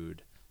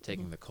food,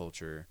 taking the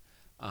culture,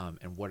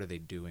 and what are they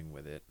doing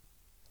with it?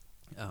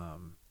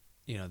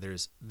 You know,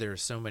 there are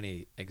so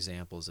many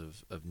examples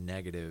of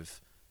negative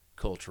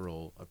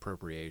cultural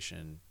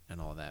appropriation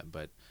and all that,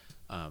 but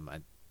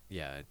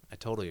I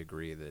totally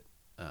agree that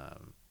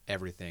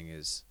everything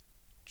is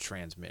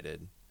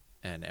transmitted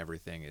and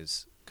everything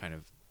is kind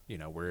of, you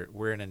know,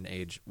 we're in an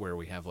age where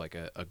we have like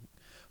a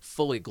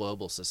fully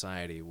global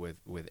society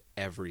with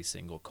every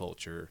single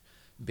culture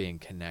being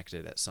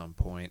connected at some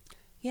point.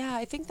 Yeah,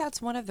 I think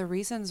that's one of the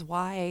reasons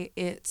why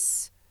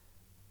it's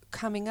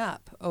coming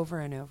up over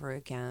and over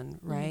again,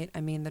 right?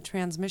 I mean, the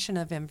transmission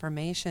of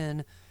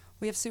information,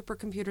 we have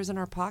supercomputers in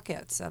our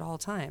pockets at all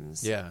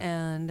times. Yeah.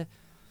 And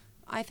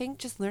I think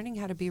just learning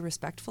how to be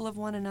respectful of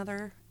one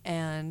another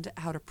and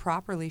how to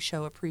properly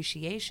show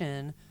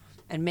appreciation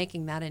and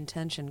making that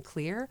intention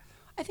clear,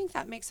 I think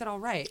that makes it all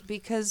right,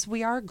 because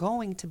we are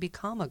going to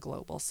become a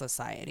global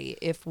society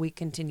if we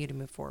continue to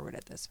move forward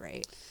at this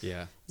rate.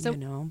 Yeah. So- you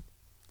know?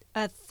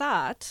 A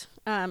thought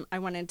I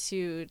wanted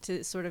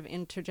to sort of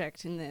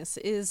interject in this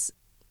is,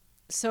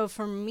 so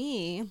for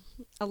me,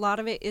 a lot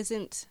of it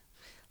isn't,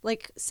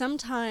 like,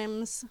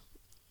 sometimes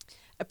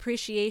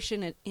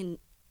appreciation and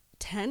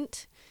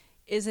intent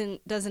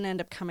doesn't end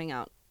up coming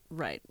out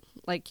right.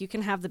 Like, you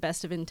can have the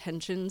best of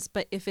intentions,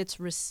 but if it's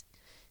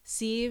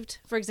received,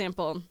 for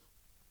example,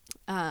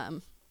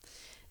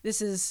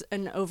 this is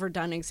an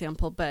overdone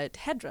example, but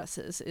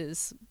headdresses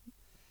is,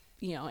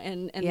 you know,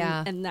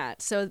 and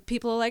that. So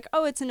people are like,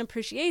 oh, it's an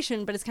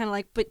appreciation, but it's kind of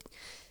like, but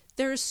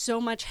there's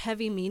so much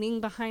heavy meaning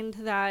behind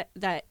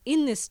that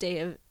in this day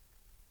of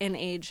an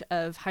age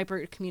of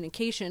hyper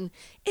communication,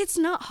 it's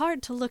not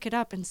hard to look it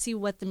up and see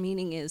what the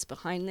meaning is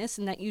behind this,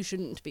 and that you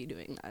shouldn't be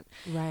doing that.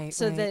 Right.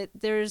 So right. that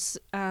there's,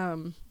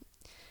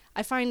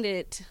 I find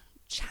it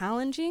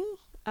challenging.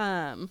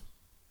 The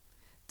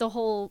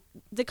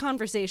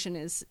conversation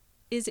is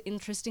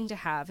interesting to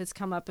have. It's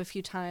come up a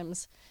few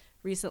times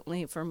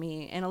recently for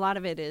me, and a lot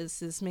of it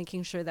is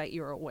making sure that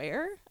you're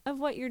aware of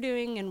what you're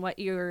doing and what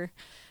your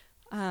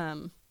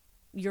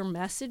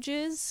message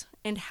is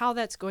and how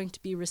that's going to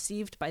be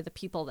received by the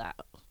people that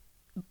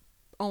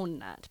own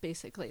that,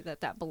 basically,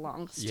 that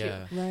belongs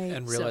Yeah. to. Right.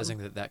 And realizing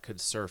that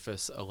could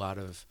surface a lot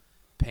of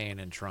pain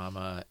and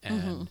trauma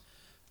and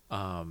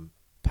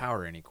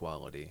power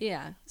inequality.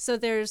 Yeah. So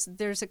there's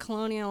a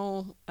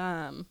colonial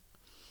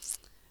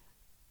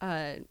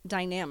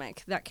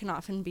dynamic that can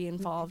often be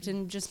involved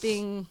in just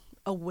being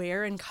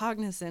aware and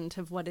cognizant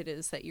of what it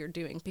is that you're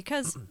doing.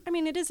 Because, I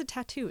mean, it is a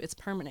tattoo. It's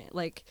permanent.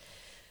 Like,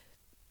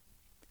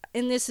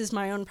 and this is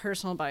my own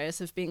personal bias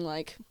of being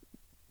like,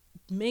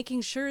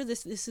 making sure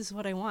this is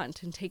what I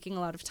want, and taking a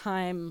lot of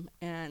time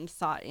and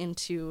thought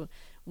into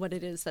what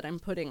it is that I'm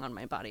putting on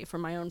my body for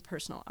my own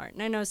personal art.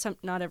 And I know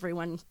not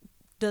everyone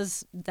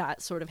does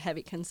that sort of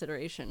heavy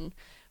consideration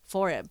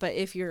for it, but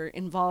if you're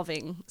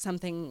involving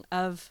something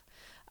of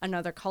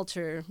another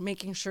culture,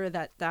 making sure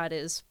that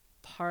is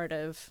part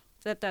of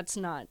that's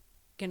not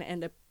going to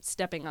end up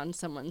stepping on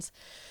someone's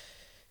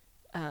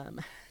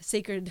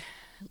sacred.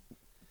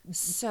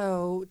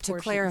 So to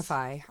portions.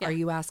 clarify, Yeah. are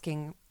you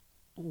asking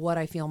what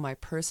I feel my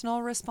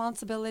personal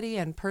responsibility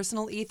and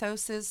personal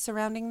ethos is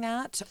surrounding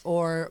that,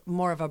 or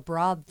more of a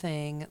broad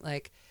thing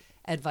like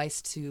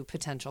advice to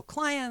potential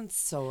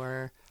clients,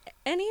 or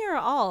Any or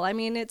all? I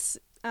mean, it's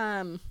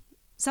some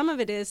of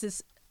it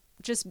is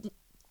just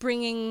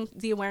bringing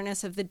the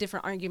awareness of the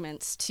different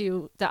arguments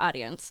to the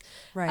audience.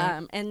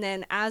 Right. And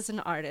then as an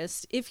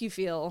artist, if you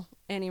feel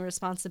any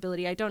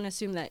responsibility, I don't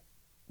assume that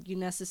you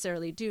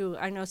necessarily do.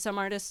 I know some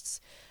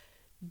artists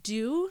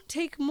do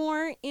take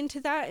more into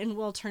that and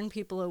will turn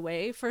people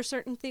away for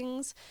certain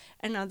things,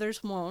 and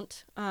others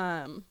won't.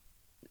 And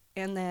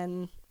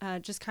then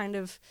just kind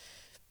of,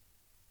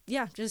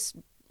 just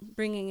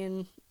bringing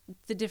in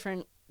the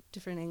different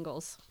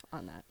angles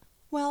on that.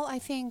 Well, I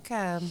think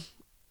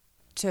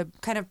to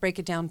kind of break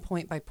it down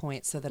point by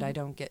point so that I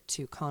don't get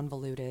too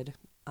convoluted,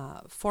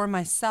 for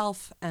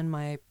myself and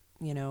my,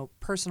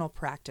 personal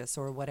practice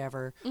or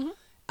whatever,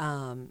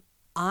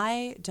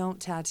 I don't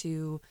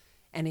tattoo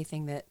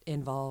anything that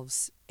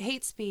involves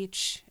hate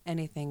speech,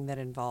 anything that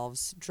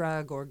involves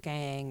drug or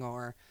gang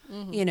or,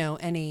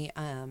 any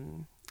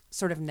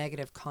sort of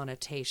negative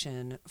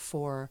connotation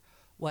for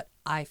what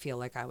I feel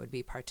like I would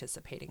be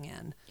participating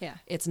in. Yeah.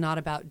 It's not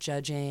about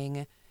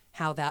judging.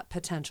 how that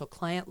potential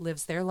client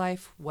lives their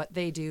life, what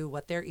they do,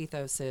 what their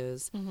ethos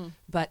is.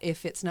 But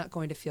if it's not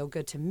going to feel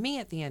good to me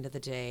at the end of the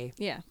day,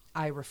 Yeah.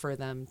 I refer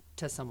them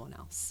to someone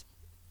else.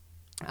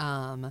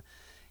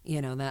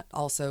 That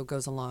also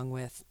goes along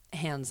with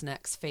hands,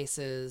 necks,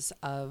 faces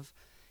of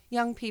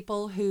young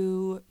people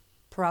who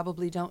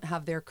probably don't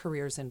have their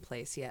careers in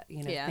place yet,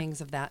 Yeah.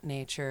 things of that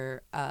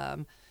nature.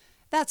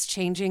 That's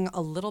changing a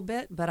little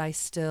bit, but I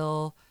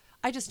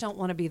just don't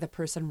want to be the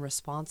person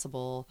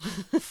responsible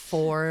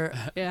for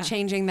Yeah.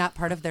 changing that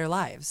part of their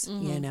lives,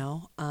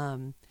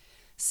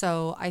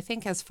 So I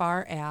think as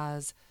far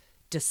as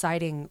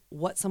deciding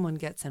what someone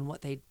gets and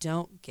what they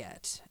don't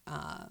get,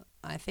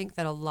 I think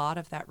that a lot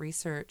of that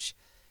research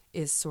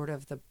is sort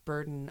of the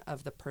burden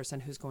of the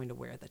person who's going to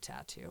wear the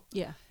tattoo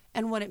Yeah.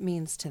 and what it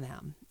means to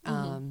them.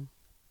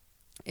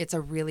 It's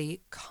a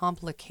really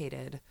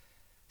complicated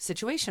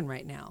situation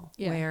right now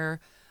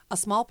where a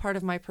small part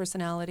of my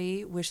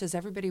personality wishes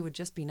everybody would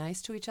just be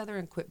nice to each other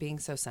and quit being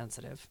so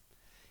sensitive.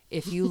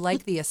 If you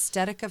like the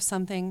aesthetic of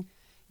something,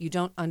 you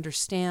don't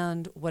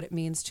understand what it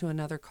means to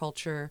another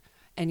culture,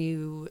 and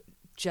you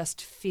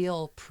just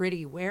feel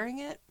pretty wearing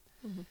it,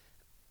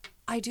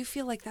 I do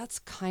feel like that's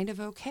kind of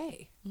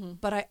okay.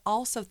 But I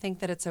also think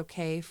that it's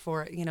okay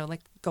for,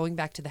 like going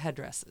back to the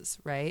headdresses,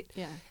 right?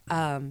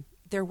 Yeah.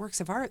 They're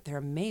works of art. They're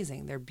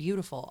amazing. They're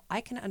beautiful.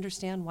 I can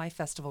understand why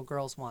festival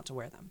girls want to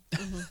wear them,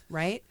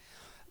 right?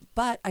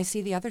 But I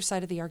see the other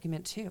side of the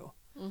argument too.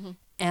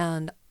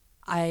 And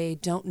I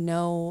don't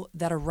know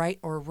that a right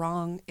or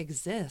wrong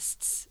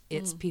exists.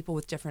 It's people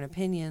with different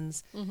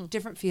opinions,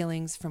 different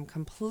feelings from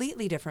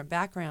completely different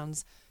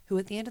backgrounds who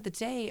at the end of the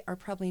day are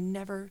probably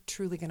never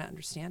truly going to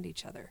understand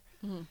each other.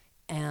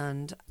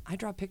 And I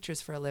draw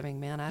pictures for a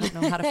living, man. I don't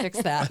know how to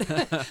fix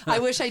that. I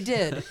wish I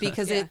did,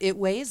 because it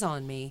weighs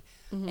on me.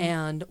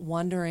 And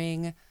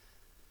wondering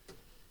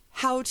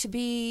how to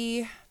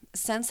be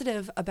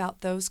sensitive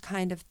about those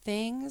kind of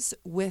things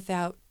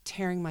without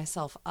tearing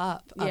myself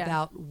up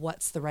about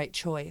what's the right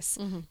choice,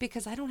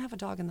 because I don't have a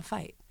dog in the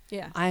fight.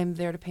 Yeah. I'm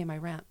there to pay my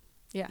rent.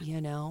 Yeah.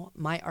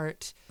 My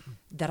art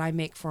that I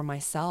make for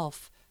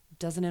myself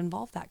doesn't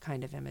involve that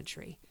kind of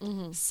imagery.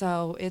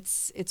 So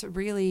it's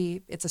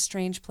a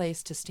strange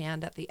place to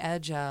stand at the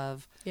edge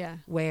of,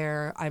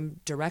 where I'm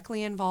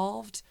directly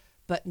involved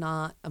but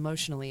not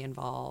emotionally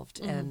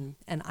involved, and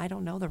I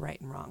don't know the right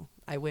and wrong.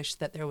 I wish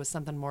that there was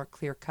something more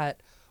clear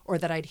cut, or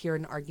that I'd hear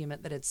an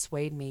argument that had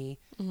swayed me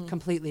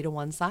completely to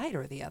one side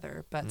or the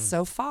other. But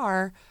so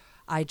far,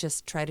 I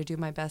just try to do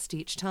my best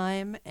each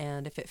time,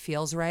 and if it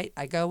feels right,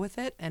 I go with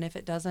it, and if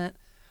it doesn't,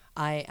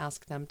 I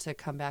ask them to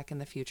come back in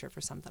the future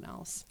for something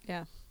else.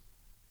 Yeah.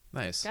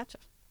 Nice. Gotcha.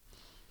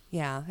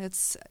 Yeah,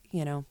 it's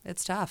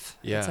tough.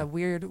 Yeah. It's a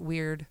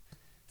weird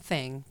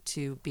thing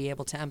to be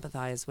able to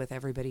empathize with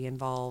everybody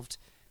involved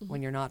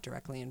when you're not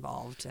directly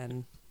involved.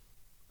 And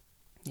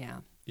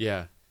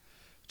yeah,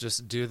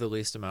 just do the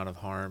least amount of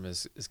harm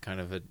is kind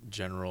of a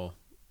general,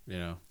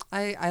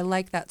 I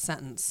like that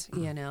sentence,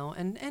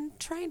 and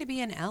trying to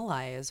be an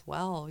ally as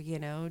well,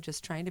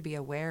 just trying to be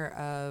aware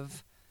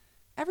of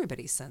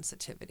everybody's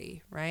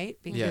sensitivity, right?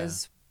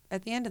 Because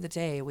at the end of the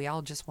day, we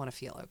all just want to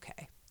feel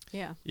okay.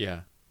 Yeah.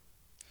 Yeah.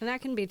 And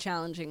that can be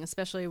challenging,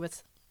 especially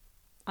with,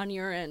 on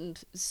your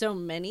end, so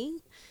many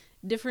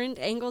different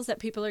angles that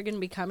people are going to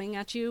be coming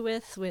at you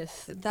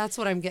with. That's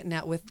what I'm getting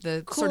at with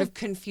the sort of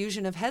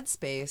confusion of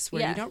headspace,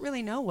 where you don't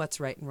really know what's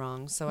right and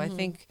wrong. So I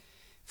think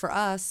for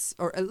us,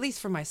 or at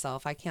least for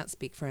myself, I can't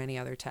speak for any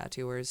other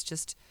tattooers,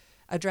 just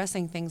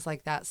addressing things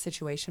like that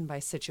situation by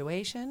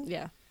situation.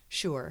 Yeah.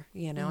 Sure.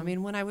 I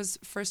mean, when I was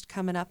first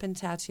coming up in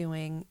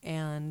tattooing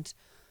and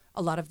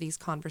a lot of these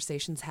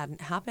conversations hadn't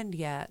happened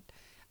yet,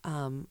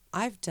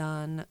 I've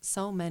done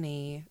so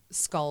many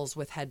skulls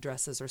with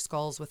headdresses or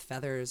skulls with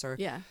feathers or,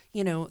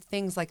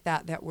 things like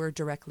that were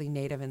directly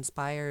Native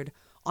inspired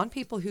on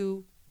people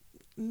who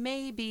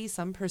may be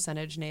some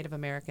percentage Native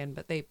American,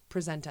 but they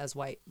present as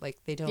white. Like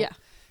they don't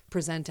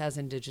present as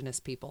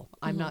indigenous people.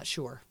 I'm not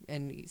sure.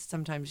 And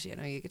sometimes, you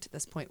get to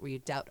this point where you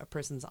doubt a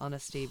person's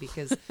honesty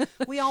because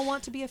we all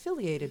want to be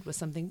affiliated with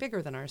something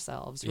bigger than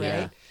ourselves,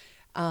 right?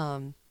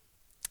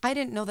 I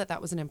didn't know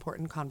that was an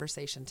important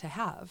conversation to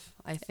have.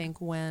 I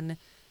think when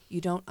you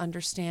don't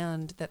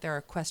understand that there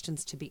are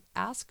questions to be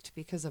asked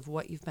because of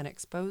what you've been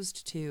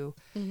exposed to,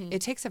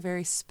 it takes a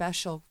very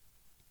special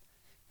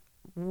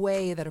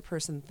way that a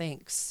person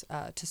thinks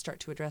to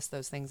start to address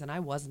those things. And I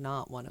was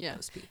not one of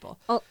those people.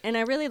 Well, and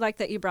I really like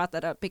that you brought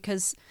that up,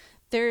 because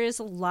there is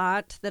a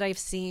lot that I've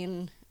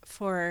seen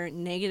for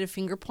negative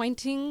finger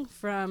pointing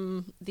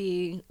from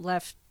the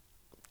left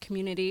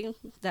community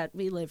that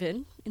we live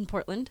in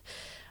Portland.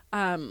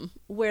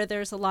 Where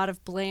there's a lot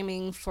of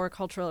blaming for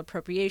cultural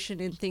appropriation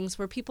and things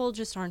where people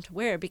just aren't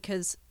aware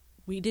because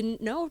we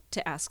didn't know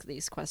to ask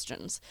these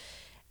questions.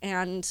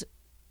 And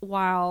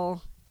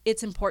while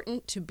it's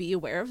important to be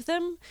aware of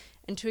them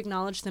and to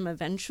acknowledge them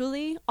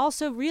eventually,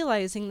 also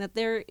realizing that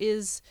there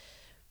is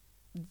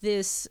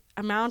this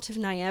amount of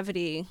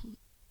naivety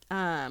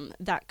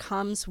that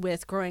comes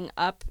with growing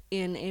up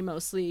in a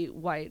mostly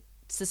white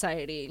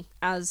society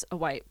as a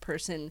white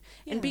person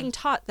Yeah. and being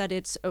taught that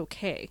it's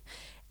okay,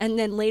 and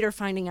then later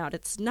finding out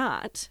it's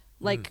not,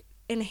 like,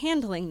 and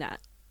handling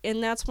that.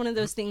 And that's one of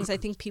those things I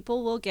think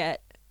people will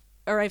get,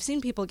 or I've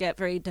seen people get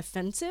very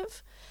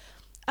defensive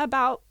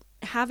about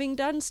having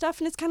done stuff,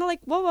 and it's kind of like,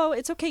 whoa,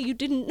 it's okay, you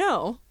didn't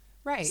know.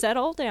 Right.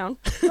 Settle down.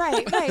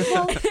 Right.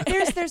 Well,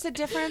 there's a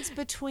difference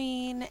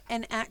between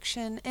an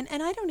action, and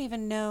I don't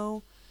even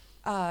know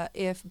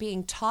if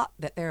being taught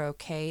that they're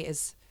okay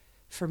is,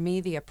 for me,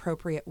 the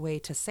appropriate way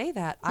to say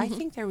that. I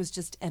think there was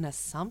just an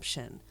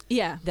assumption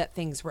Yeah. that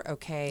things were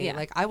okay. Yeah.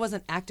 Like, I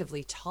wasn't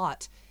actively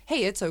taught,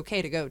 hey, it's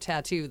okay to go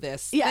tattoo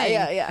this Yeah,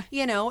 thing. yeah.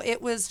 You know,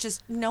 it was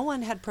just, no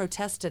one had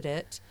protested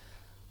it.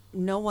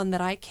 No one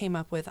that I came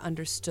up with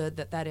understood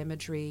that that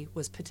imagery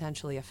was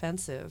potentially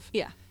offensive.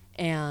 Yeah.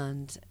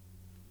 And,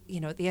 you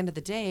know, at the end of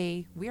the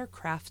day, we are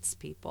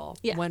craftspeople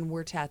Yeah. when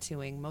we're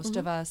tattooing. Most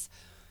of us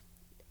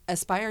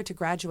aspire to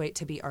graduate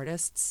to be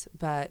artists,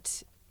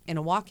 but in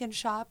a walk-in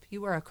shop,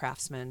 you are a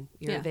craftsman.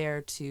 You're Yeah.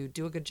 there to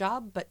do a good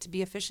job, but to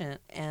be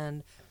efficient.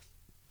 And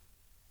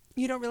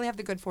you don't really have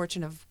the good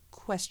fortune of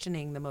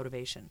questioning the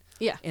motivation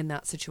Yeah. in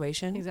that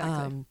situation.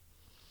 Exactly.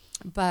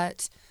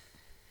 But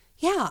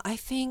yeah, I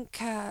think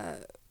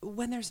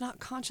when there's not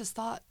conscious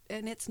thought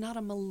and it's not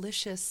a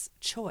malicious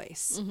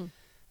choice,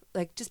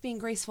 like just being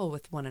graceful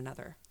with one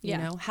another, Yeah.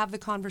 you know, have the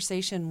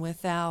conversation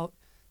without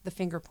the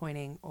finger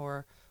pointing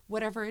or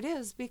whatever it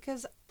is.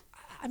 Because,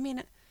 I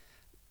mean,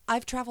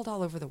 I've traveled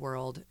all over the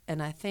world,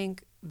 and I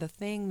think the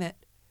thing that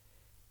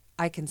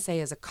I can say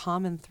is a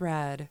common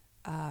thread,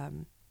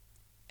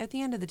 at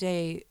the end of the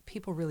day,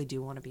 people really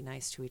do want to be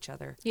nice to each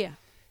other. Yeah.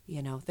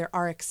 You know, there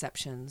are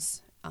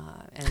exceptions,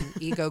 and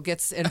ego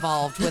gets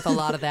involved with a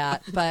lot of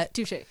that. But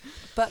Touche.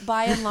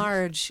 by and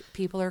large,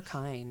 people are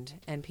kind,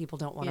 and people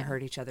don't want to Yeah.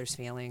 hurt each other's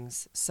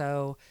feelings.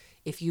 So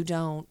if you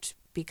don't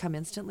become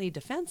instantly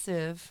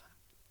defensive,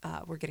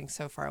 we're getting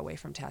so far away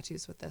from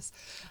tattoos with this.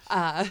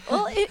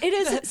 Well, it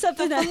is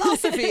something that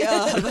Philosophy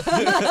of.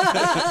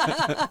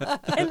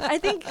 and I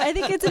think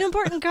it's an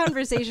important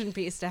conversation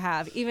piece to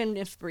have, even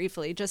if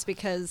briefly, just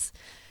because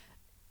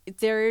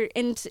there,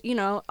 and you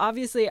know,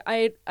 obviously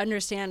I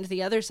understand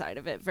the other side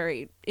of it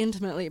very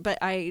intimately, but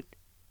I,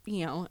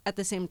 you know, at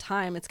the same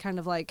time, it's kind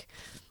of like,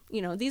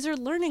 you know, these are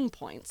learning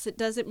points. It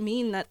doesn't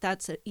mean that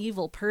that's an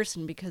evil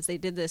person because they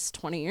did this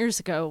 20 years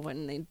ago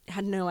when they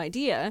had no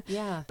idea.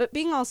 Yeah. But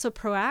being also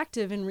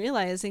proactive and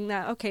realizing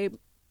that, okay,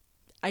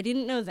 I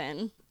didn't know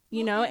then,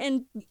 you know,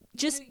 and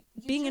just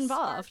being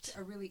involved.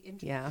 A really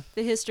interesting. Yeah.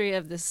 The history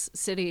of this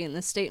city and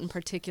the state in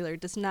particular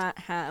does not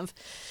have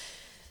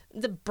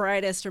the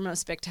brightest or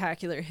most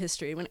spectacular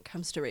history when it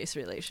comes to race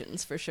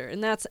relations, for sure.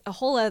 And that's a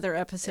whole other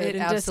episode It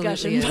and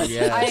absolutely discussion. is.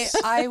 Yes.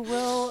 I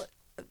will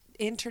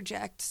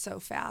interject so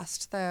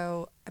fast,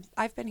 though.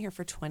 I've been here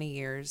for 20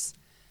 years.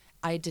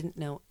 I didn't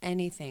know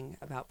anything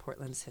about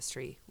Portland's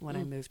history when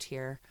I moved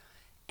here.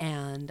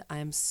 And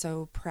I'm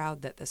so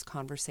proud that this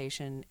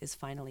conversation is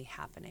finally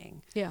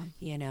happening. Yeah.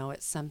 You know,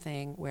 it's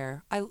something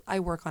where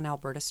I work on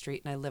Alberta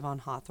Street and I live on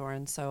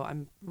Hawthorne. So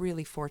I'm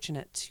really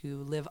fortunate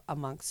to live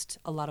amongst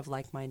a lot of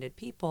like-minded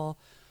people.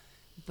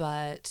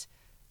 But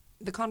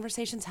the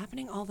conversation's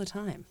happening all the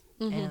time.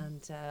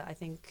 And I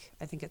think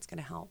it's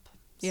going to help.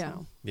 Yeah.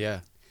 So,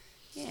 Yeah.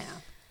 yeah.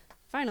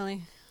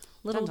 Finally.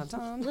 Little, Dun, dun,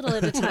 dun. little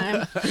at a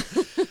time.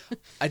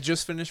 I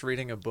just finished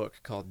reading a book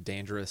called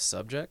Dangerous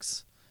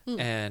Subjects,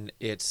 and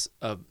it's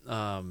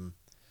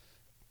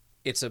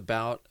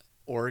about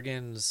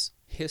Oregon's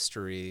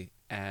history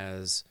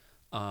as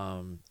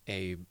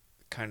a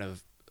kind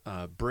of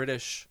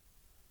British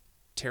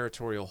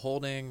territorial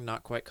holding,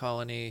 not quite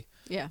colony,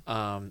 Yeah.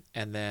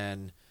 and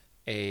then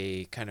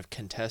a kind of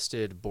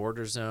contested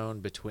border zone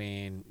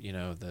between, you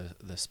know,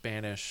 the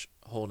Spanish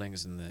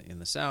holdings in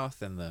the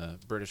south and the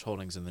British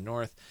holdings in the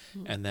north,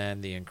 and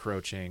then the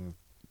encroaching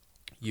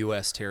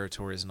U.S.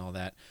 territories and all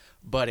that.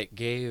 But it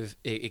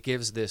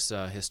gives this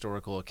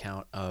historical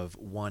account of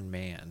one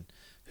man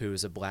who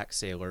is a black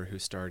sailor who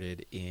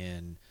started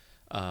in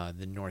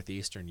the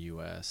northeastern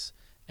U.S.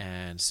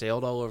 and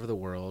sailed all over the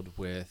world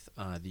with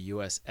the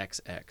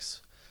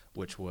USXX,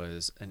 which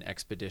was an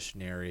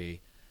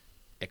expeditionary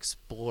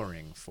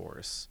exploring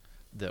force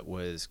that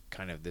was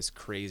kind of this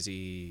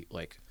crazy,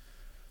 like,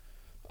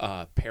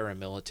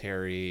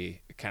 paramilitary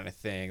kind of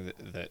thing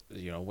that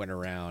you know went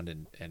around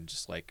and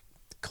just like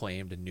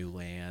claimed new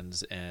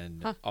lands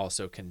and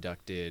also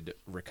conducted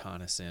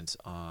reconnaissance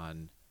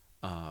on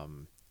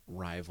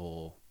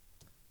rival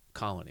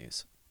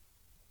colonies.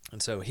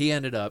 And so he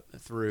ended up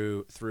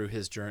through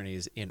his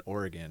journeys in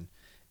Oregon,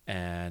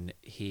 and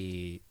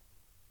he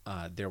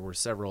there were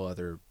several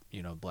other,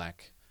 you know,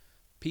 black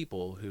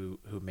people who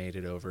made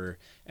it over,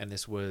 and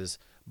this was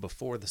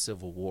before the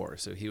Civil War.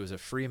 So he was a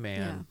free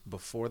man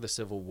before the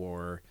Civil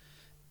War,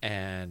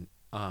 and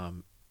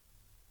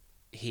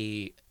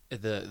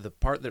the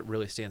part that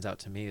really stands out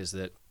to me is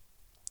that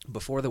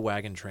before the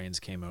wagon trains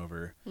came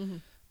over,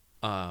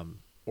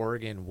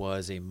 Oregon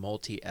was a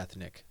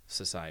multi-ethnic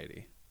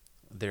society.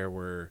 There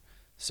were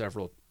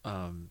several,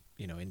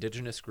 you know,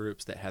 indigenous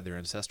groups that had their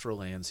ancestral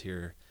lands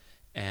here,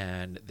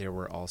 and there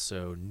were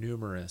also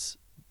numerous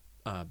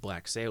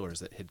black sailors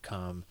that had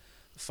come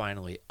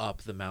finally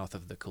up the mouth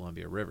of the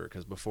Columbia River,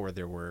 because before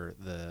there were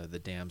the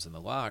dams and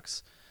the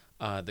locks,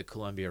 the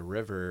Columbia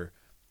River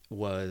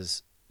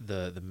was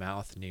the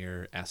mouth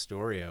near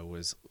Astoria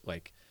was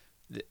like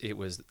it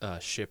was a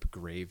ship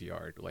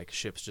graveyard. Like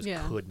ships just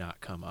could not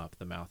come up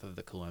the mouth of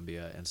the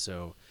Columbia, and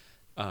so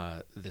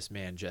this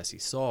man Jesse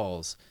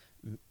Sauls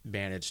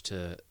managed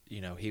to,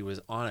 he was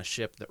on a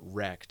ship that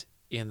wrecked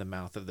in the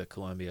mouth of the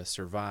Columbia,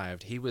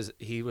 survived. He was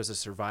a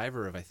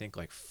survivor of, I think,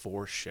 like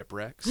 4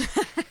 shipwrecks.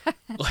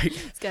 Like,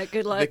 he's got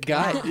good luck.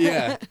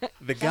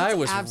 The guy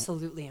was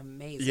absolutely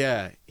amazing.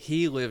 Yeah,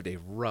 he lived a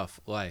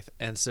rough life,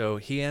 and so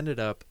he ended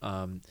up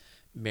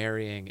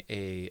marrying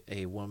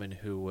a woman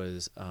who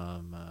was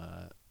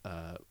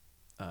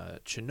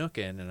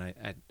Chinookan,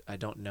 and I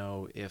don't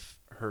know if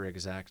her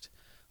exact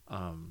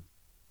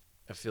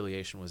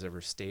affiliation was ever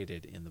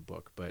stated in the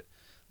book, but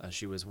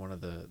she was one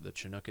of the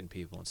Chinookan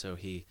people, and so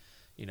he,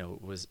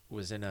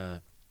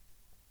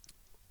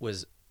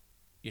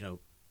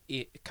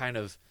 kind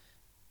of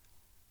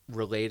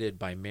related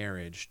by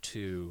marriage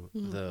to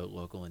the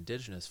local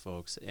indigenous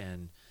folks,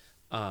 and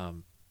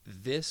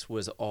this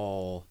was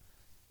all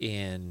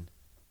in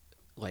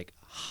like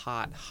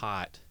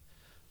hot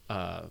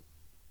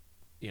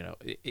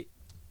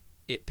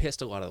it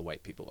pissed a lot of the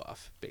white people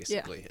off,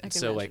 basically. And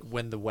so imagine. Like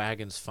when the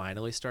wagons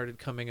finally started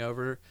coming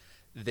over,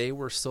 they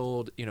were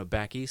sold,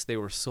 back east, they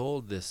were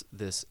sold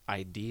this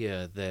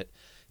idea that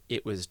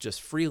it was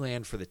just free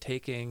land for the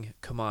taking.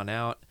 Come on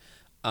out.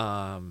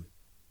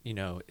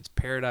 It's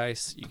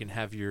paradise. You can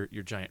have your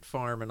giant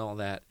farm and all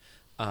that.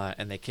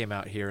 And they came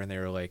out here and they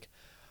were like,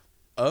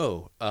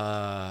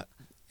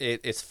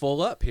 it's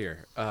full up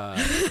here.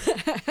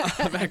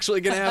 I'm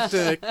actually going to have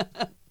to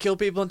kill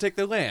people and take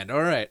their land.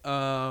 All right.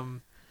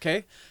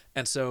 Okay.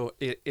 And so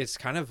it's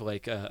kind of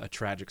like a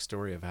tragic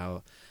story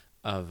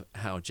of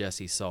how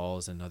Jesse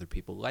Sauls and other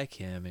people like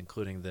him,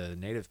 including the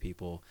native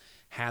people,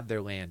 had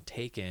their land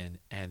taken.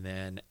 And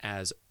then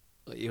as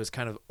it was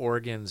kind of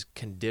Oregon's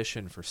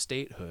condition for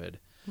statehood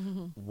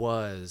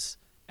was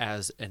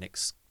as an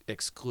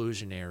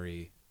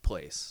exclusionary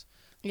place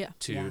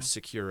to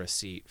secure a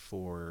seat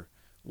for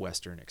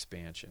Western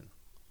expansion.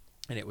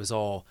 And it was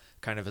all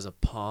kind of as a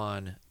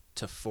pawn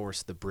to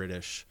force the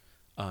British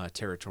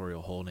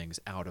territorial holdings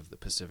out of the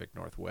Pacific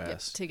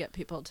Northwest. To get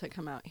people to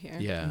come out here.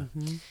 Yeah.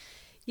 Mm-hmm.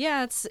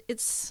 Yeah,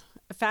 it's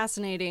a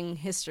fascinating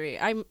history.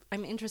 I'm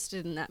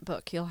interested in that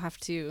book. You have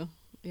to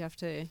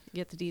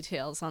get the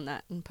details on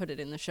that and put it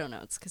in the show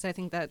notes, because I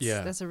think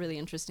that's a really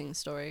interesting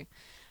story.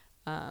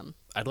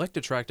 I'd like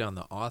to track down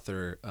the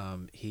author.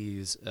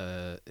 His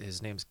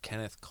name's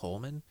Kenneth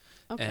Coleman,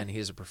 and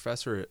he's a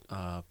professor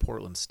at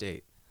Portland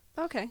State.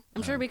 Okay,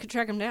 I'm sure we could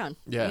track him down.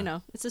 Yeah,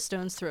 it's a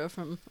stone's throw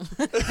from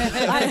from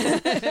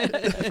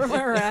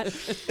where we're at.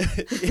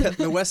 Yeah,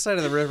 the west side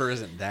of the river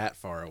isn't that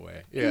far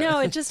away. Yeah. No,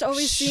 it just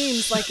always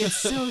seems like it's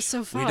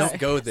so far. We don't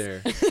go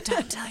there.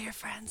 Don't tell your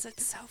friends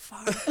it's so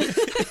far.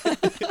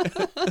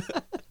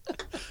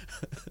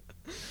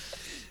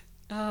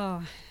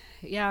 Oh,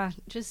 yeah,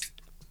 just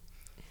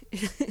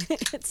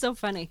it's so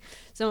funny.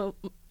 So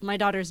my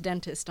daughter's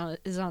dentist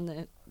is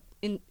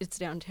it's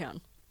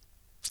downtown,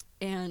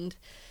 and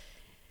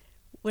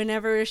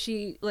whenever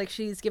she's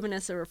given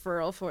us a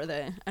referral for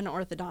an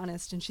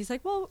orthodontist, and she's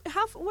like, well,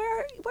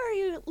 where are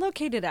you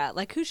located at?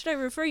 Like, who should I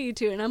refer you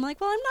to? And I'm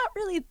like, well, I'm not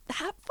really that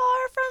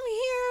far from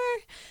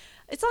here.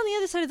 It's on the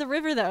other side of the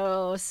river,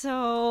 though,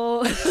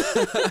 so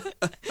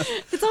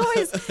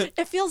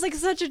it feels like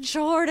such a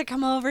chore to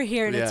come over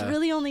here, and it's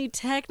really only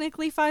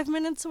technically 5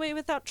 minutes away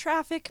without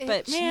traffic,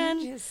 but man.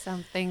 It changes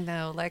something,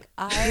 though. Like,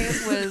 I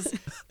was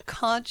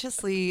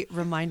consciously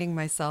reminding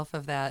myself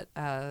of that,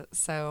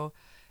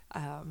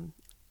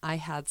 I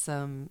had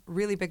some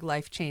really big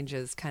life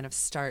changes kind of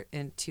start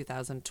in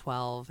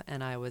 2012,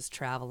 and I was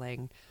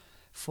traveling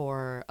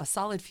for a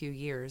solid few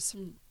years.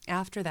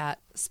 After that,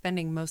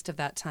 spending most of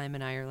that time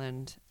in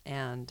Ireland,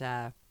 and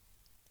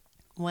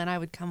when I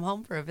would come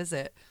home for a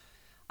visit,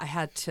 I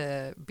had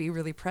to be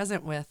really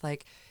present with,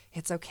 like,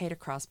 it's okay to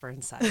cross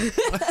Burnside.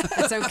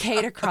 It's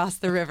okay to cross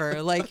the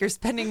river. Like, you're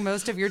spending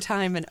most of your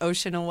time an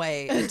ocean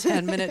away. A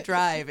 10-minute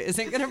drive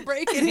isn't going to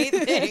break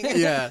anything.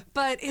 Yeah.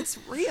 But it's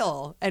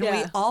real. And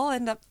we all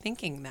end up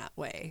thinking that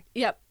way.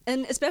 Yep.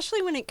 And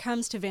especially when it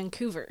comes to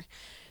Vancouver.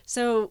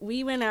 So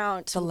we went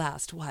out. The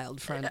last wild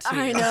frontier.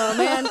 I know,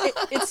 man.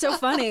 It's so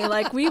funny.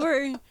 Like, we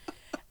were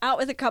out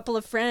with a couple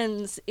of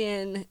friends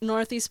in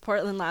Northeast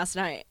Portland last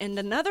night, and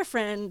another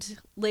friend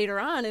later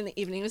on in the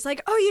evening was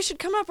like, oh, you should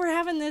come up.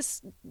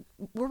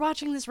 We're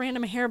watching this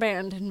random hair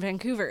band in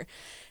Vancouver. And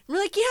we're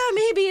like, yeah,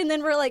 maybe. And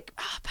then we're like,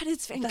 oh, but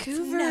it's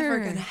Vancouver. That's never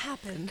going to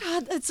happen.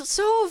 God, that's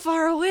so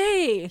far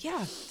away.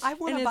 Yeah. I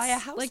want to buy a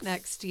house like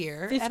next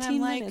year. 15 and I'm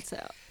like, minutes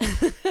out.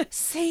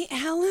 St.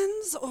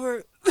 Helens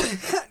or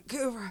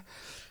Vancouver?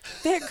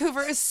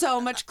 Vancouver is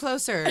so much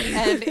closer,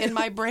 and in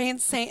my brain,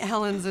 St.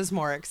 Helens is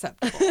more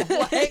acceptable.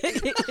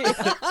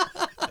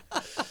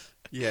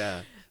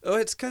 Yeah. Oh,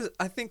 it's because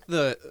I think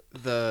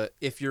the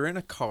if you're in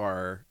a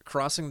car,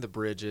 crossing the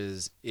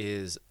bridges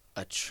is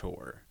a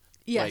chore.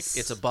 Yes.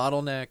 Like, it's a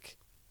bottleneck.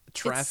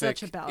 Traffic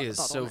such a is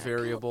so bottleneck.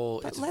 variable.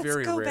 But It's let's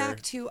very go rare.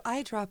 back to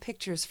I draw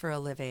pictures for a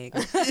living.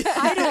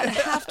 I don't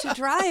have to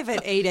drive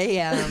at 8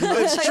 a.m.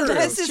 That's true.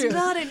 This is True.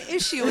 not an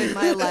issue in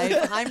my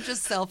life. I'm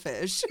just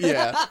selfish.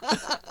 Yeah,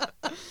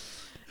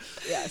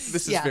 Yes.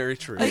 this is Yeah. very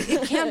true.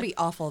 It can be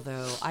awful,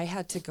 though. I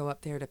had to go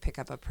up there to pick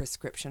up a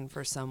prescription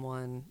for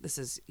someone. This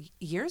is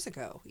years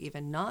ago,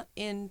 even not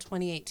in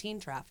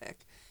 2018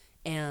 traffic,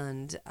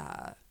 and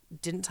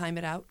didn't time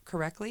it out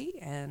correctly.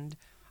 And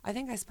I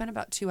think I spent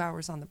about 2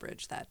 hours on the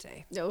bridge that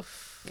day.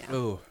 Oof. Yeah.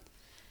 Ooh,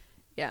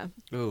 Yeah.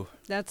 ooh.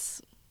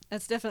 That's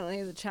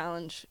definitely the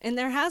challenge. And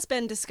there has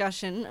been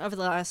discussion over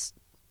the last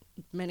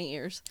many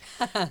years.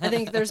 I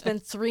think there's been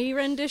 3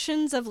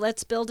 renditions of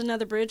Let's Build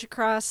Another Bridge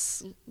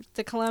Across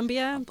the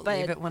Columbia.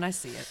 Believe But it when I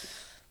see it.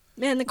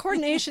 man, the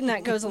coordination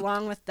that goes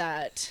along with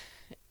that,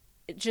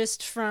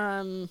 just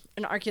from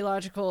an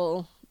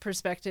archaeological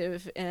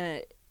perspective,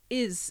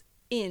 is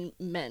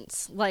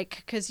immense.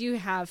 Like, because you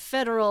have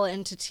federal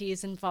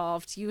entities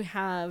involved, you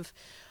have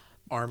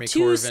Army 2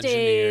 Corps of states,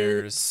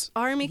 Engineers.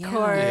 Army Yeah.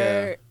 Corps,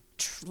 Yeah.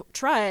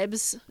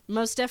 tribes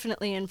most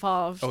definitely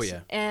involved. Oh,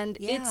 yeah. And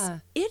Yeah.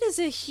 it is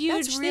a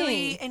huge That's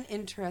really thing. an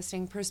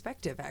interesting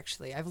perspective,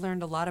 actually. I've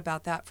learned a lot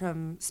about that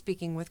from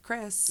speaking with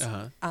Chris.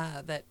 Uh-huh.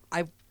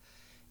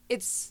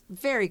 It's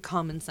very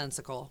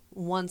commonsensical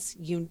once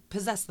you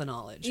possess the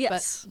knowledge.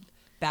 Yes. But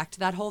back to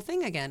that whole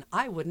thing again.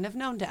 I wouldn't have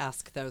known to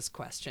ask those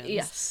questions.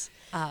 Yes.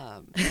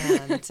 Yeah,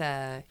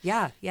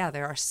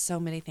 there are so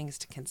many things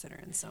to consider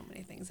and so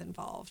many things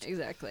involved.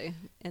 Exactly.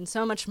 And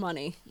so much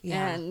money.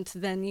 Yeah. And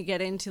then you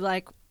get into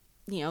like,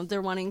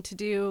 they're wanting to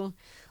do,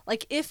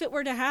 like, if it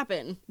were to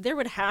happen, there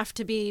would have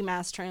to be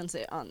mass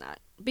transit on that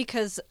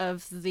because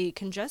of the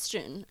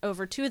congestion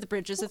over 2 of the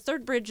bridges. The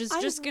third bridge is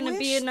just going to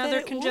be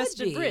another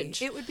congested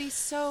bridge. It would be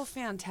so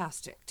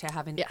fantastic to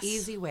have an Yes.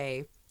 easy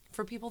way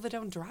for people that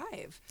don't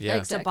drive Yeah.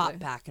 to bop Exactly.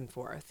 back and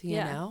forth, you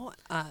Yeah. know?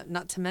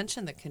 Not to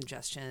mention the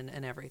congestion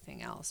and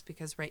everything else,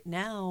 because right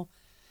now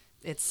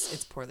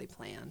it's poorly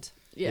planned.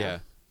 Yeah.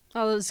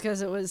 All those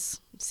because it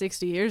was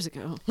 60 years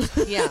ago.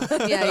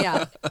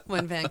 Yeah.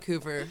 When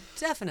Vancouver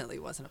definitely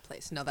wasn't a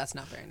place. No, that's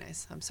not very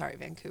nice. I'm sorry,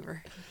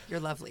 Vancouver.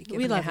 You're lovely. Give We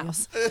me a love you.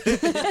 house.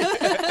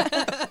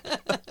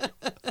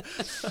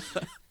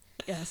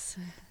 Yes.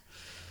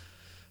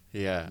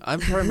 Yeah, I'm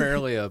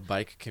primarily a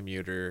bike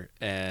commuter,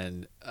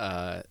 and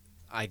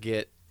I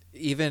get,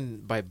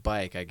 even by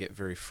bike, I get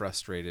very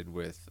frustrated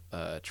with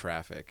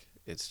traffic.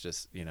 It's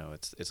just,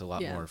 it's a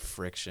lot Yeah. more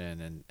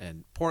friction,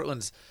 and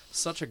Portland's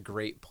such a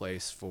great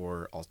place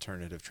for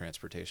alternative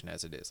transportation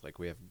as it is. Like,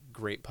 we have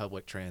great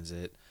public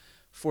transit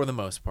for the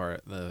most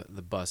part.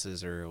 The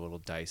buses are a little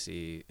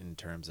dicey in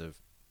terms of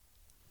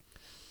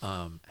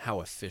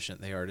how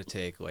efficient they are to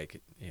take,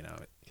 like,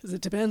 Because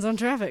it depends on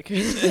traffic.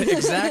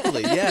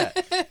 exactly, yeah.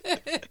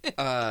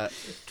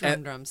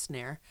 Drum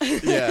snare.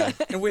 Yeah,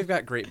 and we've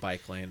got great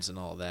bike lanes and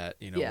all that,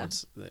 Yeah.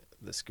 once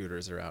the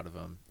scooters are out of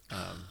them.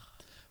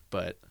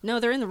 But No,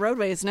 they're in the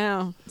roadways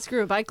now.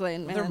 Screw a bike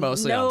lane, man. they're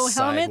mostly no on helmets,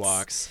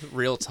 sidewalks.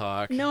 Real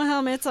talk. No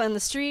helmets on the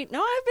street. No,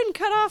 I've been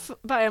cut off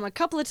by them a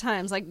couple of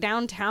times, like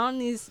downtown.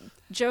 These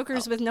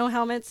jokers with no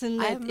helmets,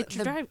 and I'm it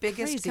the drive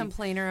biggest crazy.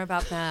 complainer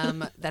about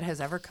them that has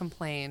ever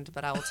complained,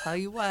 but I will tell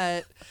you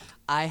what,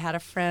 I had a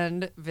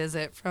friend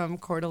visit from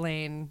Coeur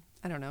d'Alene,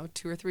 I don't know,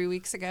 2 or 3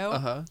 weeks ago.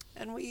 Uh-huh.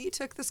 And we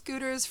took the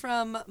scooters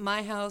from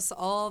my house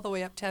all the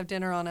way up to have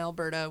dinner on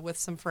Alberta with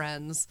some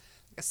friends,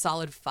 like a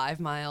solid 5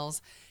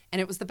 miles. And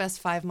it was the best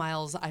 5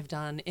 miles I've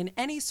done in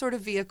any sort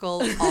of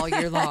vehicle all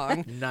year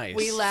long. Nice.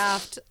 We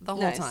laughed the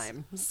whole Nice.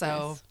 time.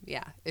 So,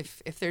 yeah,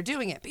 if they're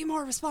doing it, be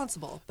more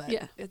responsible. But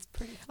Yeah. it's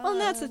pretty fun. Well,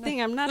 and that's the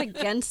thing. I'm not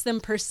against them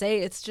per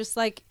se. It's just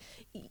like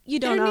you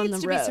don't there own needs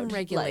the to road. be some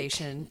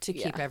regulation to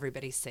keep yeah.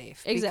 everybody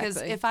safe. Because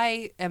Exactly. if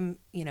I am,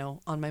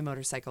 on my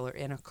motorcycle or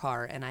in a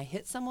car and I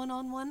hit someone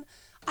on one,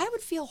 I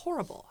would feel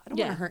horrible. I don't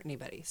want Yeah. to hurt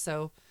anybody.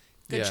 So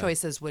good Yeah.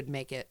 choices would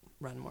make it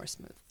run more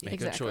smooth. Make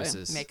Exactly. good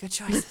choices. Make good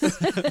choices.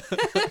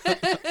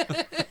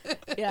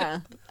 Yeah.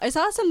 I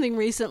saw something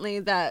recently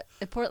that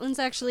Portland's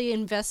actually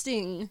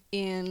investing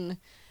in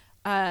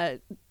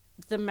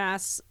the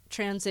mass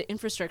transit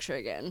infrastructure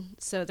again.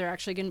 So they're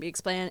actually going to be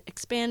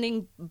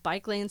expanding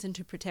bike lanes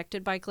into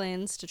protected bike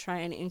lanes to try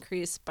and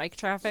increase bike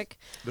traffic.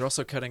 They're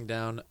also cutting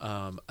down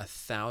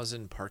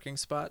 1,000 parking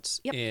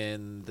spots Yep.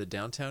 in the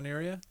downtown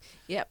area.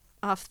 Yep,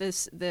 off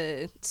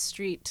the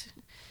street.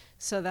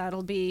 So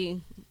that'll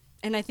be,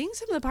 and I think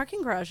some of the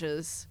parking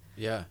garages.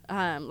 Yeah.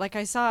 Like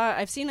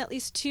I've seen at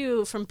least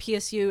 2 from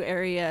PSU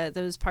area.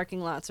 Those parking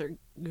lots are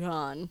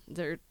gone.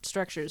 They're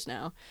structures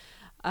now.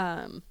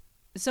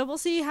 So we'll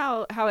see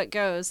how it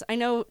goes. I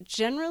know,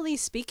 generally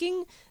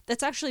speaking,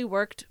 that's actually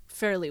worked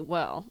fairly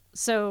well.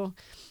 So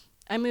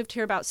I moved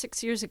here about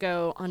 6 years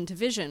ago on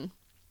Division,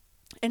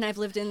 and I've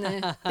lived in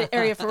the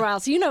area for a while,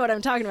 so you know what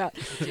I'm talking about.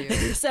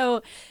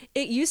 So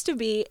it used to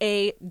be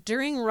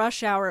during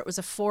rush hour, it was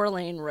a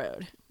 4-lane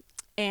road.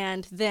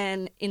 And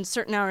then in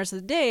certain hours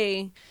of the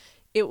day,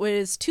 it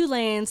was 2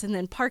 lanes and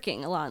then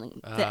parking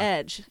along the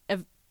edge.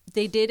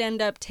 They did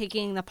end up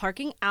taking the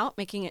parking out,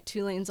 making it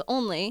 2 lanes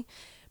only,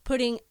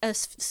 putting a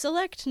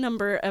select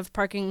number of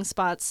parking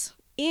spots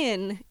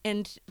in,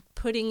 and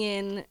putting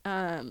in,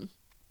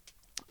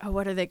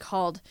 what are they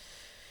called?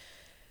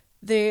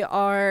 They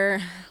are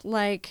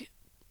like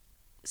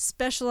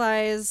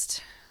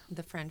specialized...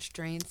 The French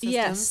drain systems.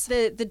 Yes,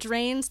 the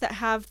drains that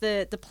have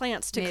the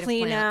plants to Native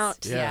clean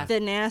plants. out Yeah.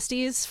 the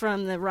nasties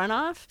from the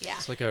runoff. Yeah.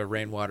 It's like a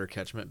rainwater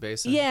catchment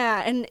basin.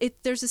 Yeah, and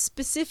there's a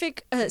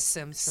specific...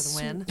 Sims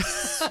for the win.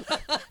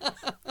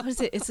 what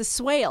is it? It's a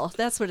swale.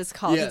 That's what it's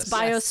called. Yes. It's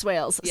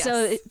bioswales. Yes.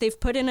 So they've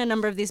put in a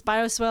number of these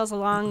bioswales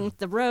along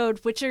the road,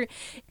 which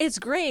it's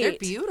great. They're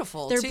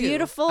beautiful, They're too.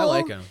 beautiful. I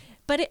like them.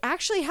 But it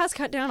actually has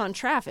cut down on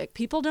traffic.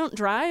 People don't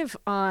drive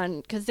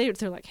on, because they're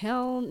like,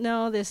 hell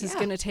no, this is Yeah.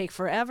 going to take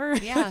forever.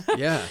 Yeah.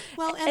 Yeah.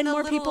 Well, And the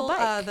more people little,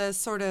 bike. the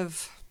sort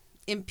of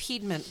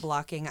impediment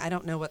blocking, I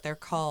don't know what they're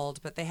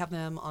called, but they have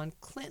them on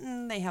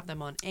Clinton, they have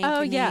them on Ankeny.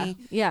 Oh,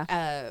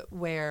 yeah.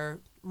 Where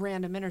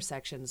random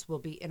intersections will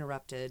be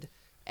interrupted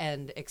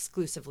and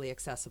exclusively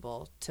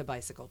accessible to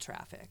bicycle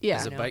traffic. Yeah.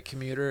 As a you know? bike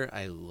commuter,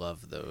 I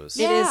love those.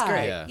 It is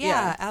great. Yeah.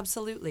 Yeah,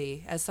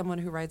 absolutely. As someone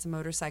who rides a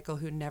motorcycle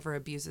who never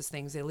abuses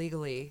things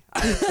illegally,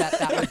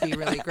 that would be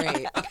really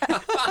great.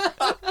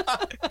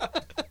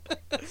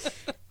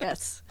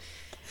 Yes.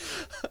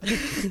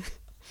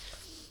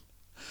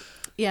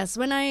 Yes,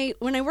 when I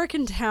work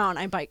in town,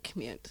 I bike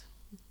commute.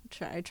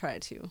 I try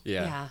to.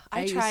 Yeah.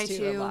 I used try to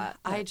a to. lot,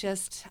 I but-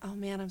 just, oh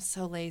man, I'm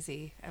so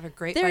lazy. I have a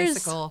great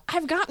bicycle.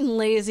 I've gotten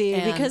lazy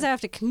And- because I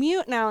have to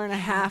commute an hour and a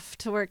half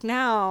to work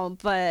now,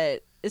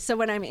 but so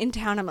when I'm in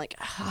town, I'm like,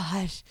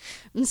 gosh,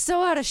 I'm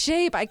so out of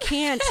shape. I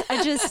can't.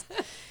 It's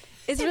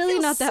It really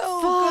feels not that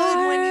so far.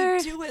 good when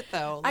you do it,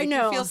 though. I Like,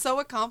 know. You feel so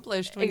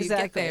accomplished when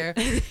Exactly. you get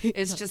there.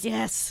 It's just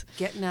Yes.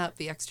 getting up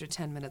the extra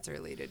 10 minutes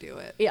early to do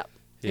it. Yep.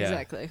 Yeah.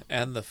 Exactly.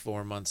 And the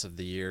 4 months of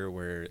the year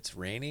where it's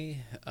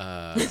rainy,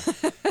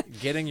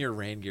 getting your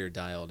rain gear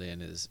dialed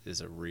in is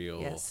a real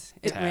Yes.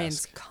 It task.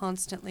 rains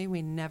constantly.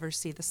 We never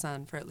see the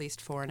sun for at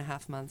least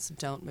 4.5 months.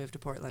 Don't move to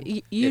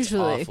Portland.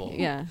 Usually. It's awful.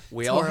 Yeah.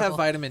 We It's all have horrible.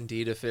 vitamin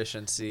D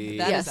deficiency.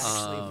 That is Yes.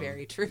 actually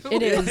very true.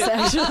 It is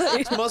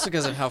actually. It's mostly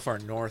because of how far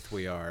north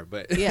we are,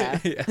 but Yeah.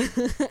 Yeah.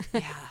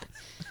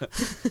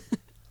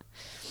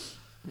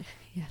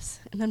 Yes.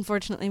 And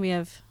unfortunately, we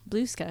have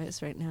blue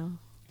skies right now.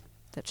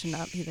 That should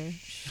not be there.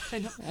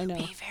 I know.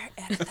 Be fair.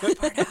 Edit that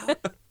part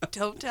out.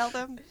 Don't tell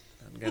them.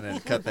 I'm gonna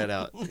cut that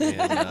out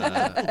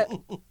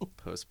in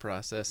post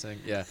processing.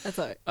 Yeah. That's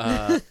all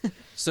right.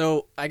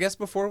 So I guess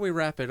before we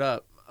wrap it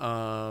up,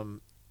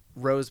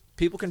 Rose,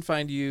 people can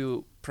find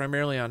you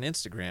primarily on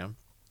Instagram.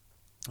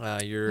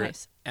 You're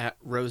Nice. at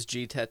Rose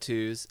G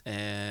Tattoos,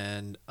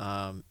 and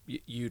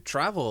you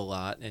travel a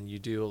lot, and you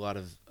do a lot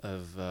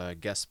of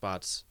guest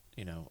spots,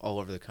 all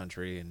over the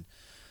country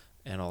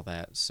and all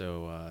that.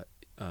 So,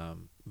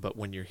 but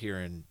when you're here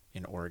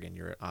in Oregon,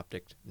 you're at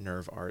Optic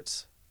Nerve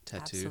Arts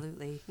Tattoo.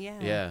 Absolutely. Yeah.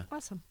 Yeah.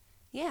 Awesome.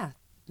 Yeah.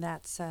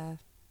 That's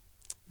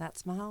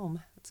my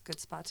home. It's a good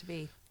spot to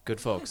be. Good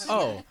folks.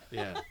 Oh,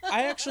 yeah.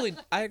 I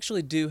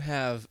actually do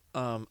have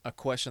a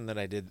question that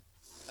I did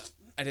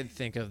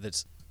think of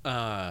that's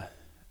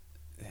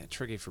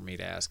tricky for me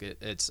to ask it.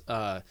 It's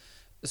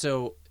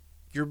so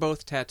you're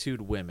both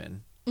tattooed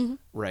women,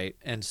 right?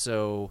 And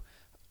so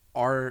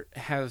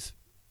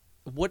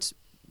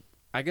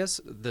I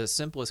guess the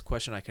simplest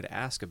question I could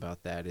ask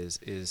about that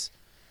is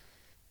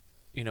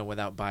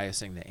without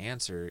biasing the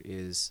answer,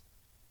 is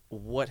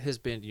what has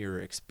been your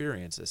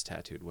experience as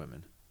tattooed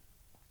women?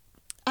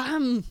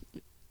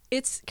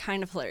 It's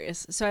kind of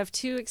hilarious. So I have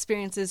 2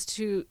 experiences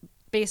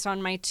based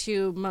on my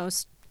 2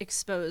 most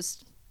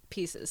exposed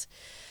pieces.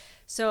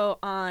 So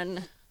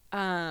on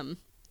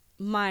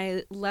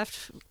my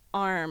left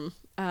arm,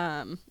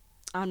 on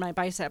my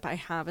bicep, I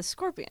have a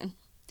scorpion,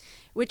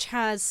 which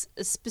has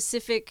a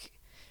specific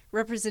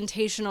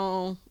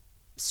representational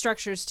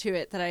structures to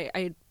it that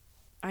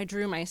I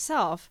drew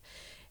myself.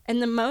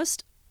 And the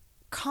most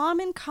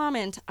common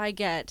comment I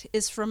get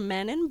is from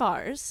men in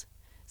bars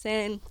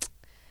saying,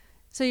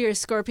 "So you're a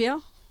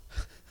Scorpio?"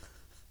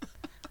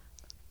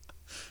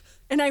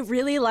 And I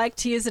really like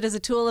to use it as a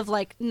tool of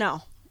like,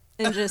 no,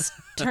 and just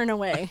turn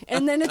away.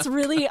 And then it's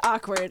really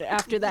awkward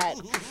after that.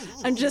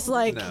 I'm just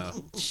like, No.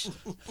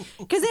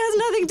 because it has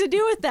nothing to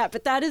do with that,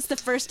 but that is the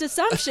first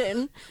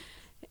assumption.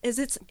 Is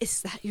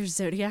that your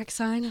zodiac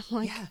sign? I'm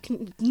like,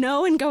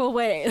 no, and go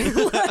away.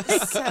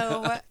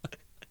 So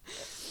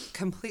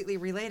completely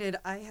related,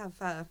 I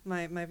have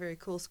my very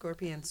cool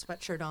scorpion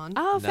sweatshirt on.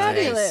 Oh, Nice.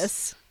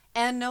 fabulous.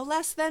 And no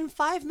less than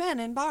 5 men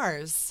in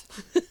bars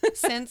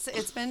since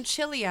it's been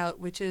chilly out,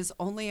 which is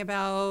only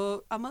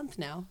about a month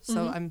now.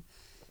 So I'm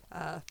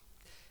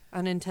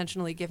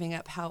unintentionally giving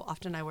up how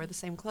often I wear the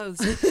same clothes.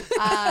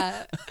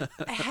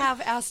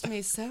 Have asked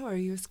me, "So are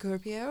you a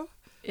Scorpio?"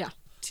 Yeah.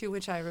 To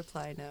which I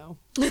reply, "No."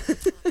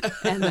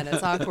 And then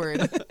it's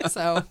awkward.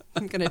 So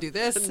I'm going to do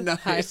this. Nice.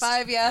 High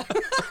five, yeah.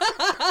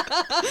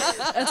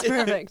 That's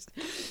perfect.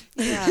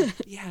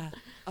 Yeah.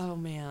 Oh,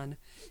 man.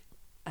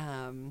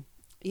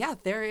 Yeah,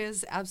 there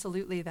is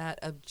absolutely that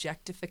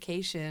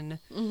objectification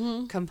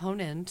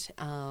component.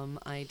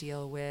 I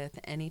deal with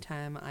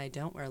anytime I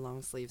don't wear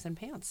long sleeves and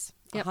pants.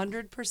 Yep.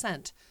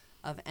 100%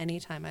 of any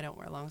time I don't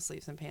wear long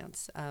sleeves and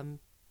pants.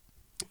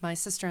 My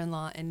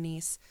sister-in-law and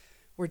niece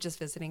were just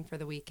visiting for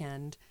the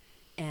weekend,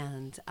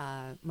 and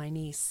my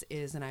niece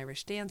is an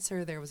Irish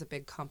dancer. There was a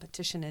big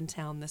competition in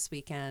town this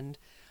weekend,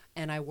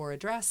 and I wore a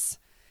dress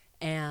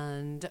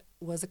and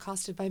was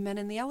accosted by men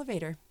in the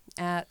elevator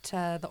at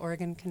the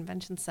Oregon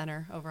Convention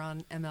Center over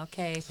on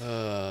MLK.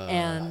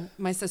 And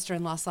my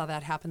sister-in-law saw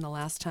that happen the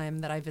last time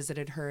that I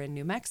visited her in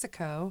New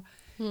Mexico.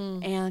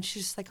 And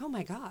she's just like, oh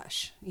my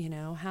gosh,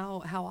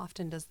 how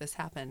often does this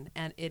happen?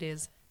 And it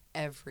is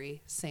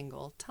every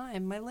single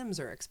time my limbs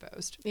are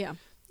exposed. Yeah.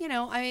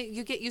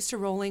 You get used to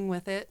rolling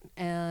with it,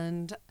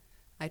 and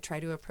I try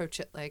to approach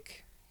it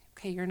like,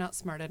 okay, you're not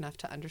smart enough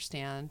to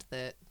understand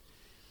that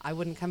I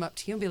wouldn't come up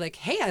to you and be like,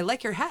 hey, I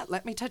like your hat.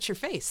 Let me touch your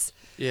face.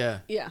 Yeah.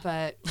 Yeah.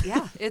 But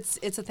yeah, it's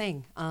a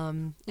thing.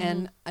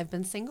 And I've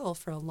been single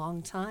for a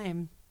long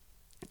time.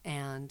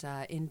 And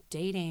in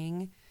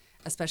dating,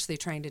 especially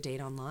trying to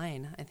date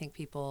online, I think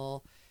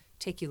people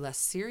take you less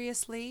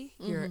seriously.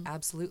 You're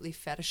absolutely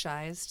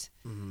fetishized.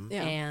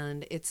 Yeah.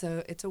 And it's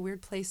a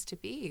weird place to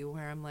be,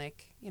 where I'm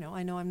like,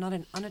 I know I'm not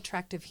an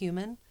unattractive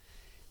human.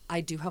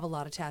 I do have a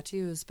lot of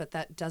tattoos, but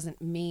that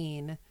doesn't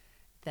mean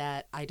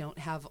that I don't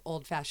have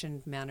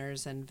old-fashioned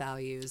manners and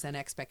values and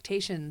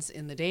expectations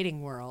in the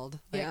dating world.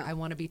 Like, Yeah. I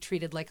want to be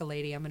treated like a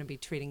lady. I'm going to be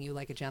treating you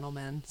like a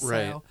gentleman.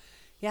 Right. So,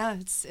 yeah,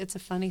 it's a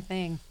funny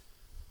thing.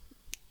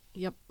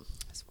 Yep.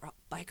 'Cause we're all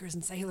bikers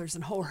and sailors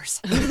and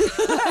whores.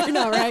 I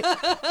know, right?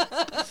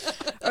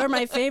 Or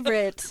my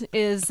favorite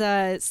is,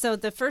 so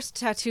the first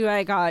tattoo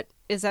I got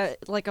is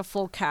like a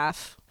full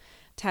calf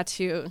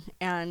tattoo,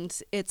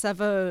 and it's of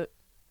an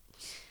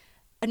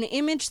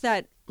image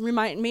that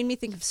made me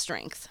think of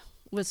strength.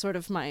 Was sort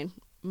of the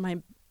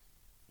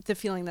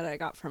feeling that I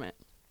got from it.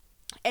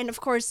 And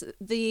of course,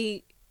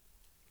 it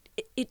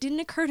didn't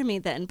occur to me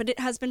then, but it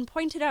has been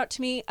pointed out to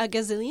me a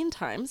gazillion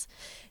times,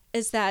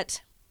 is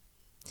that,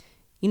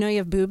 you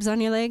have boobs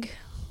on your leg?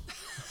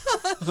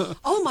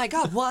 Oh my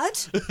God,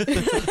 what?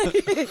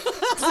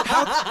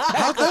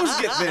 How'd those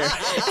get there?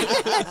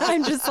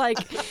 I'm just like...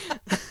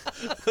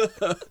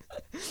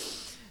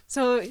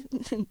 So,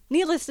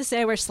 needless to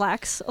say, I wear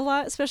slacks a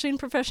lot, especially in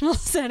professional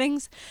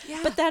settings.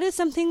 Yeah. But that is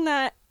something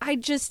that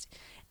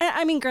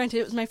granted,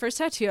 it was my first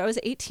tattoo. I was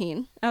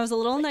 18. I was a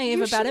little naive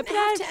You about it. shouldn't But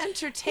have to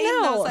entertain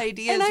No. those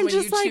ideas And I'm when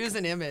you just like, choose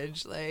an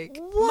image. Like,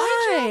 mind your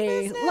own why?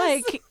 business.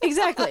 Like,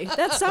 exactly.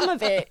 That's some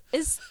of it.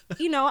 Is,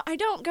 I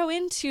don't go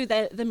into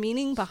the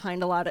meaning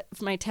behind a lot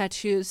of my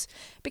tattoos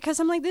because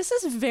I'm like, this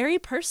is very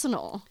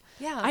personal.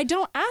 Yeah. I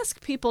don't ask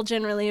people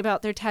generally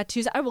about their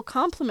tattoos. I will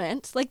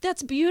compliment. Like,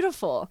 that's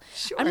beautiful.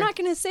 Sure. I'm not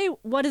going to say,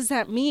 what does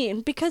that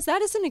mean? Because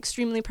that is an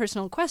extremely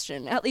personal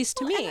question, at least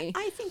to me. And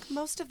I think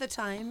most of the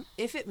time,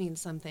 if it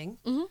means something,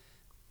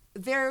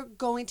 they're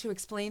going to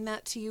explain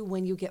that to you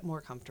when you get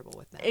more comfortable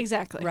with them.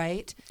 Exactly.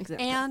 Right?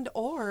 Exactly. And,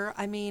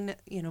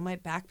 my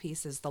back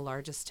piece is the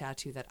largest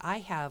tattoo that I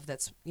have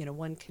that's,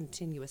 one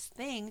continuous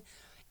thing.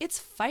 It's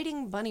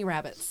fighting bunny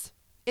rabbits.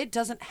 It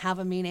doesn't have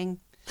a meaning.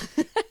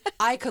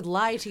 I could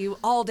lie to you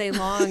all day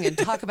long and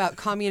talk about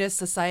communist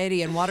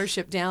society and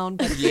Watership Down,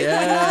 but it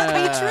would not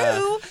be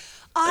true.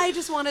 I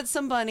just wanted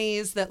some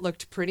bunnies that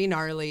looked pretty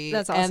gnarly.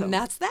 That's awesome. And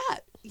that's that,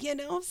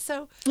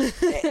 So,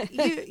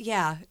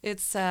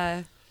 it's,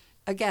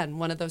 again,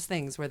 one of those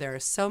things where there are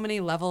so many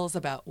levels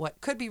about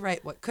what could be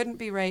right, what couldn't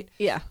be right.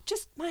 Yeah.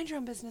 Just mind your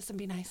own business and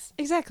be nice.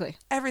 Exactly.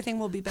 Everything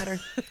will be better.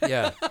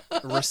 Yeah.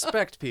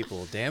 Respect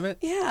people, damn it.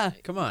 Yeah.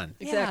 Come on.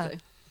 Exactly.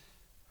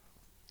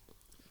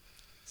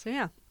 So,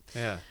 yeah.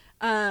 Yeah.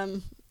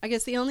 I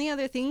guess the only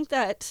other thing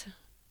that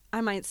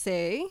I might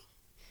say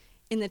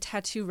in the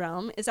tattoo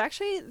realm is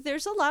actually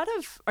there's a lot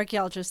of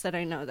archaeologists that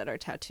I know that are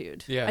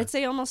tattooed. Yeah. I'd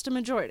say almost a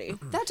majority.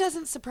 That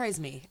doesn't surprise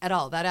me at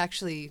all. That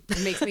actually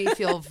makes me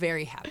feel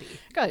very happy.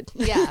 Good.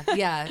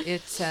 Yeah.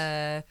 It's,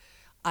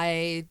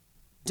 I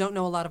don't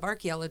know a lot of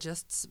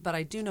archaeologists, but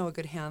I do know a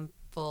good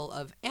handful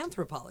of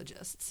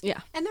anthropologists.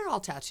 Yeah. And they're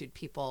all tattooed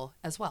people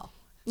as well.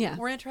 Yeah.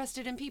 We're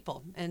interested in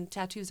people, and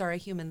tattoos are a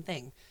human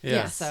thing. Yeah.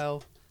 Yes.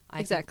 So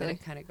I Exactly. think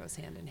that it kind of goes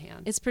hand in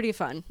hand. It's pretty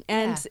fun.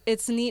 And Yeah.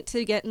 it's neat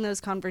to get in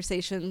those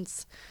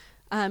conversations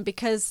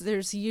because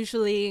there's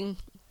usually,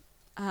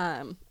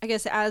 I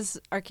guess as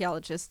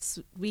archaeologists,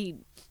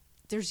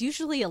 there's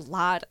usually a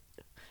lot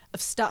of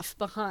stuff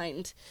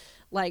behind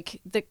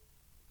like the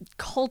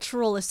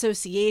cultural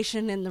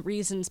association and the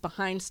reasons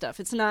behind stuff.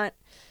 It's not,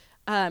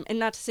 and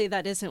not to say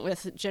that isn't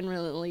with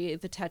generally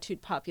the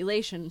tattooed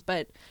population,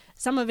 but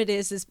some of it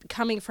is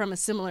coming from a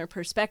similar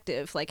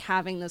perspective, like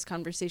having those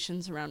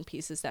conversations around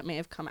pieces that may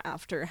have come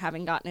after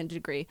having gotten a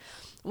degree.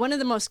 One of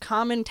the most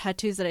common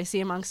tattoos that I see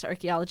amongst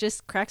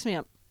archaeologists, cracks me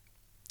up,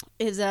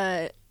 is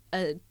a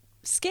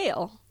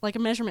scale, like a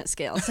measurement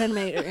scale,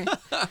 centimeter.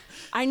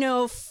 I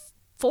know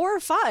 4 or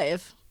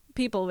 5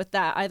 people with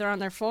that, either on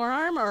their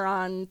forearm or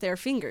on their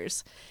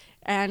fingers.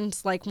 and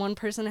like one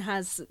person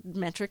has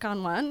metric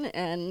on one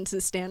and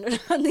standard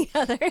on the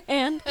other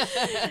hand.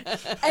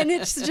 And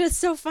it's just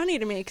so funny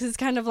to me because it's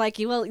kind of like,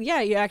 you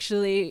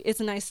actually, it's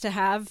nice to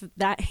have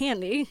that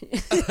handy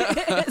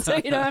so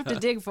you don't have to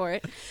dig for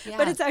it. Yeah.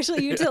 But it's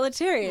actually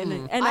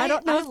utilitarian. And I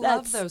don't know if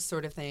love that's... those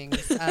sort of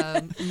things.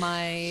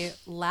 My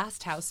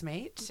last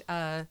housemate,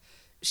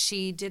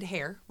 she did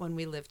hair when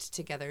we lived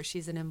together.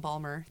 She's an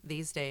embalmer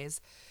these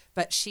days,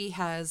 but she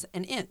has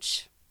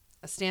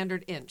a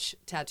standard inch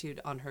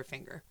tattooed on her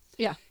finger.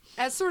 Yeah.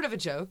 As sort of a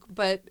joke,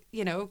 but,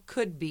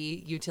 could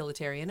be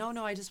utilitarian. Oh,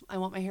 no, I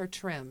want my hair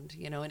trimmed,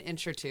 an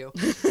inch or two.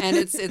 And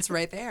it's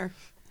right there.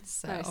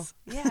 So, Nice.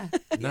 yeah.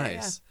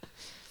 Nice.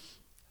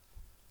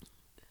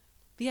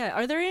 Yeah.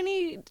 Are there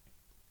any...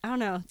 I don't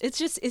know. It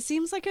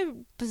seems like a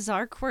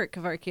bizarre quirk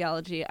of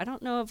archaeology. I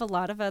don't know of a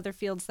lot of other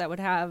fields that would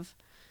have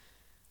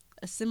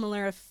a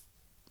similar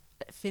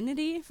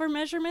affinity for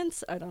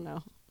measurements. I don't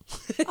know.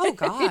 Oh,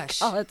 gosh.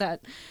 Call it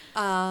that.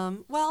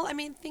 Well, I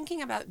mean,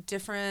 thinking about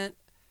different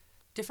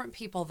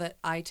people that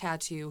I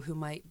tattoo who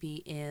might be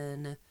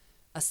in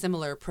a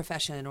similar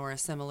profession or a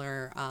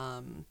similar,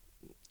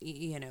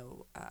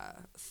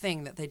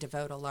 thing that they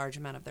devote a large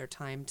amount of their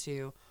time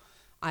to,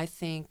 I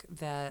think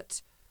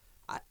that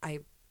I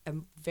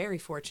am very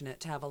fortunate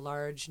to have a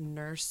large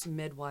nurse,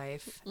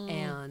 midwife,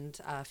 and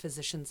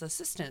physician's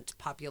assistant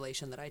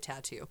population that I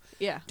tattoo.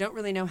 Yeah. Don't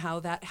really know how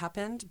that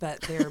happened,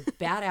 but they're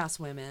badass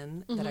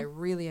women that I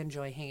really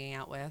enjoy hanging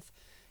out with.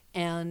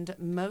 And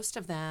most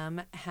of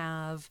them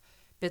have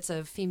bits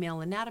of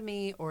female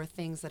anatomy or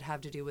things that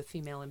have to do with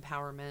female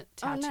empowerment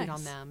tattooed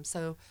on them.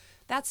 So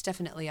that's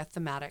definitely a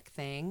thematic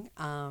thing.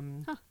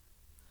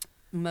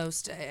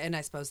 Most, and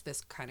I suppose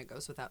this kind of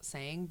goes without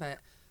saying, but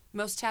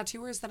most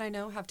tattooers that I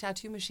know have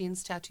tattoo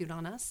machines tattooed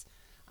on us.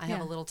 I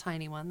have a little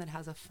tiny one that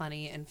has a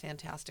funny and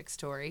fantastic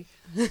story.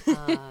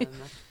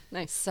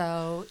 Nice.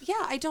 So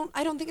yeah, I don't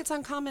think it's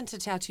uncommon to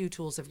tattoo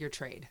tools of your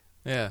trade.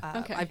 Yeah.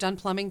 Okay. I've done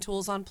plumbing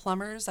tools on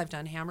plumbers. I've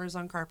done hammers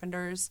on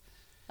carpenters.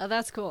 Oh,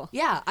 that's cool.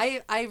 Yeah,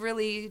 I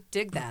really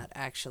dig that,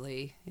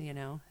 actually. I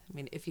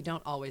mean, if you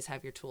don't always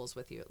have your tools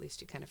with you, at least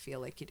you kind of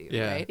feel like you do,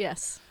 Yeah. right?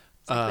 Yes.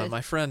 My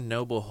friend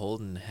Noble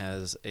Holden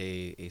has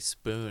a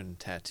spoon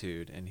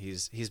tattooed, and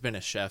he's been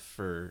a chef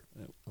for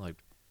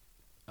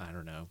I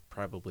don't know,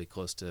 probably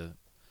close to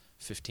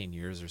 15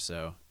 years or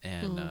so,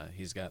 and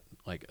he's got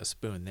like a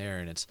spoon there,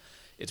 and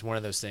it's one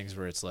of those things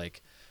where it's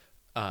like,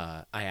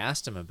 I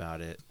asked him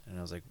about it, and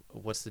I was like,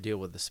 "What's the deal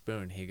with the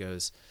spoon?" He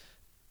goes,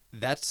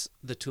 "That's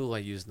the tool I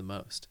use the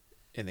most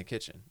in the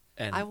kitchen."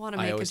 And I want to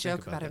make a always think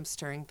joke about that. him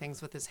stirring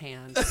things with his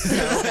hand so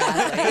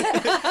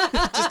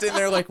badly. Just in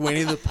there like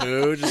Winnie the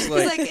Pooh, just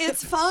like, He's like,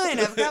 it's fine.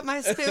 I've got my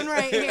spoon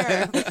right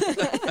here.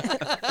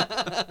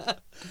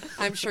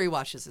 I'm sure he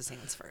washes his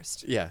hands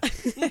first. yeah,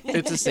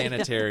 it's a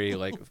sanitary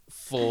like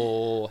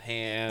full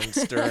hand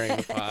stirring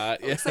the pot.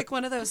 Yeah. It's like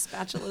one of those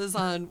spatulas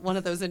on one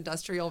of those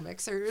industrial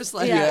mixers.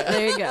 Like, Yeah,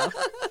 there you go.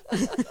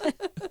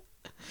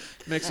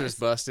 Mixer's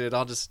busted.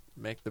 I'll just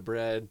make the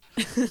bread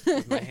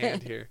with my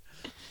hand here.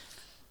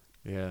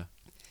 Yeah.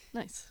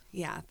 Nice.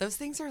 Yeah, those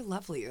things are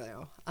lovely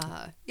though.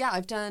 Yeah,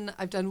 I've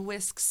done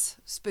whisks,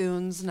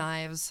 spoons,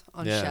 knives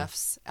on Yeah.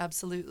 chefs.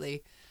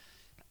 Absolutely.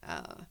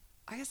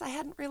 I guess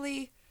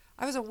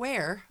I was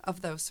aware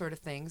of those sort of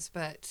things,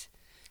 but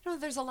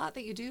there's a lot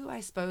that you do,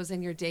 I suppose,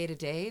 in your day to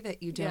day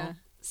that you don't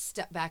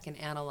step back and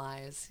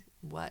analyze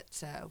what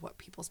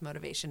people's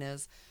motivation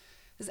is.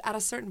 Because at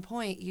a certain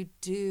point, you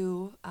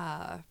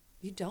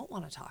don't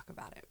want to talk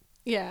about it.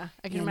 Yeah,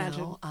 I can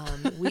imagine.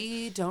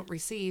 We don't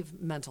receive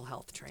mental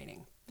health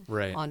training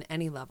Right. on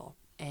any level.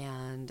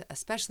 And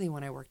especially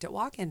when I worked at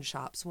walk-in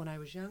shops when I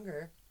was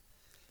younger,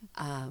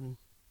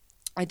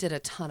 I did a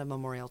ton of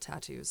memorial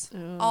tattoos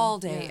all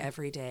day,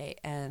 every day.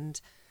 And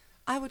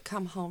I would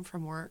come home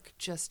from work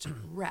just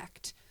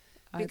wrecked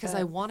because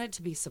I wanted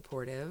to be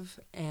supportive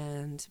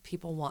and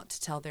people want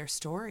to tell their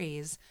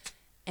stories.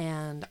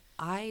 And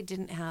I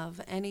didn't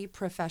have any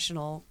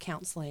professional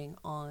counseling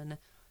on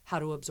how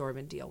to absorb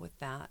and deal with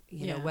that,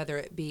 whether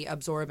it be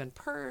absorb and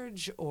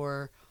purge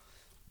or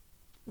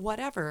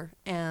whatever.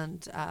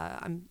 And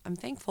I'm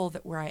thankful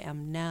that where I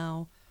am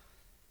now,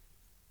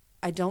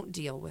 I don't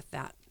deal with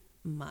that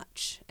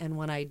much. And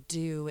when I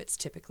do, it's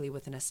typically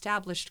with an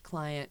established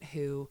client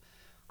who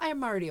I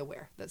am already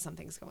aware that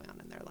something's going on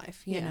in their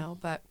life, you know,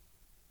 but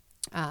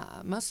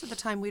most of the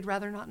time we'd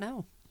rather not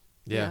know.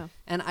 Yeah.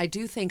 And I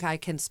do think I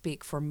can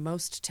speak for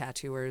most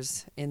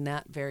tattooers in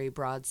that very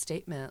broad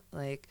statement.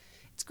 Like,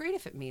 it's great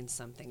if it means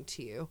something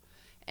to you.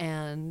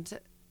 And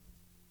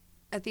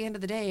at the end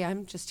of the day,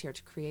 I'm just here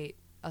to create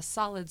a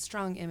solid,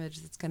 strong image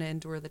that's going to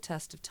endure the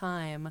test of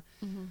time.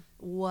 Mm-hmm.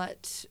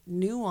 What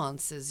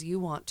nuances you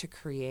want to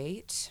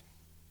create,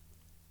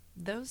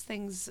 those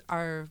things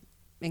are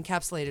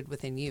encapsulated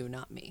within you,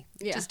 not me.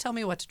 Yeah. Just tell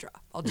me what to draw.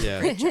 I'll do a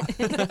great job.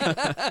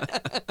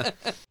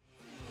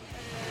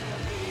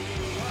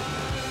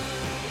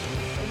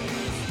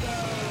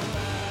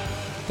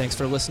 Thanks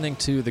for listening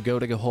to the Go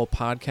Dig a Hole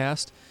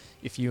podcast.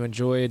 If you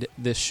enjoyed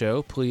this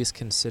show, please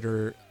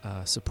consider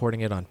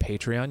supporting it on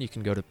Patreon. You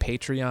can go to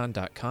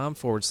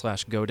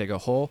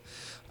patreon.com/GoDigAHole.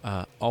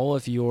 All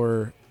of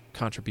your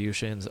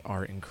contributions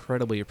are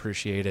incredibly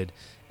appreciated,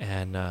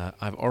 and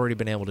I've already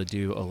been able to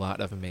do a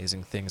lot of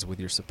amazing things with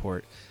your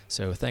support.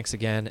 So thanks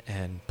again,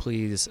 and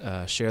please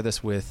share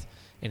this with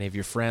any of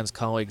your friends,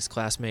 colleagues,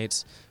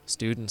 classmates,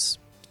 students,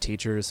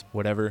 teachers,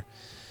 whatever.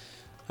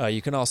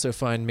 You can also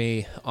find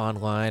me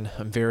online.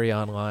 I'm very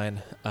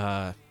online.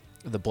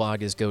 The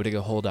blog is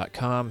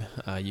godigahole.com.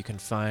 You can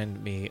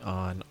find me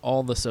on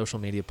all the social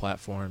media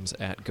platforms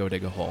at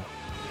godigahole.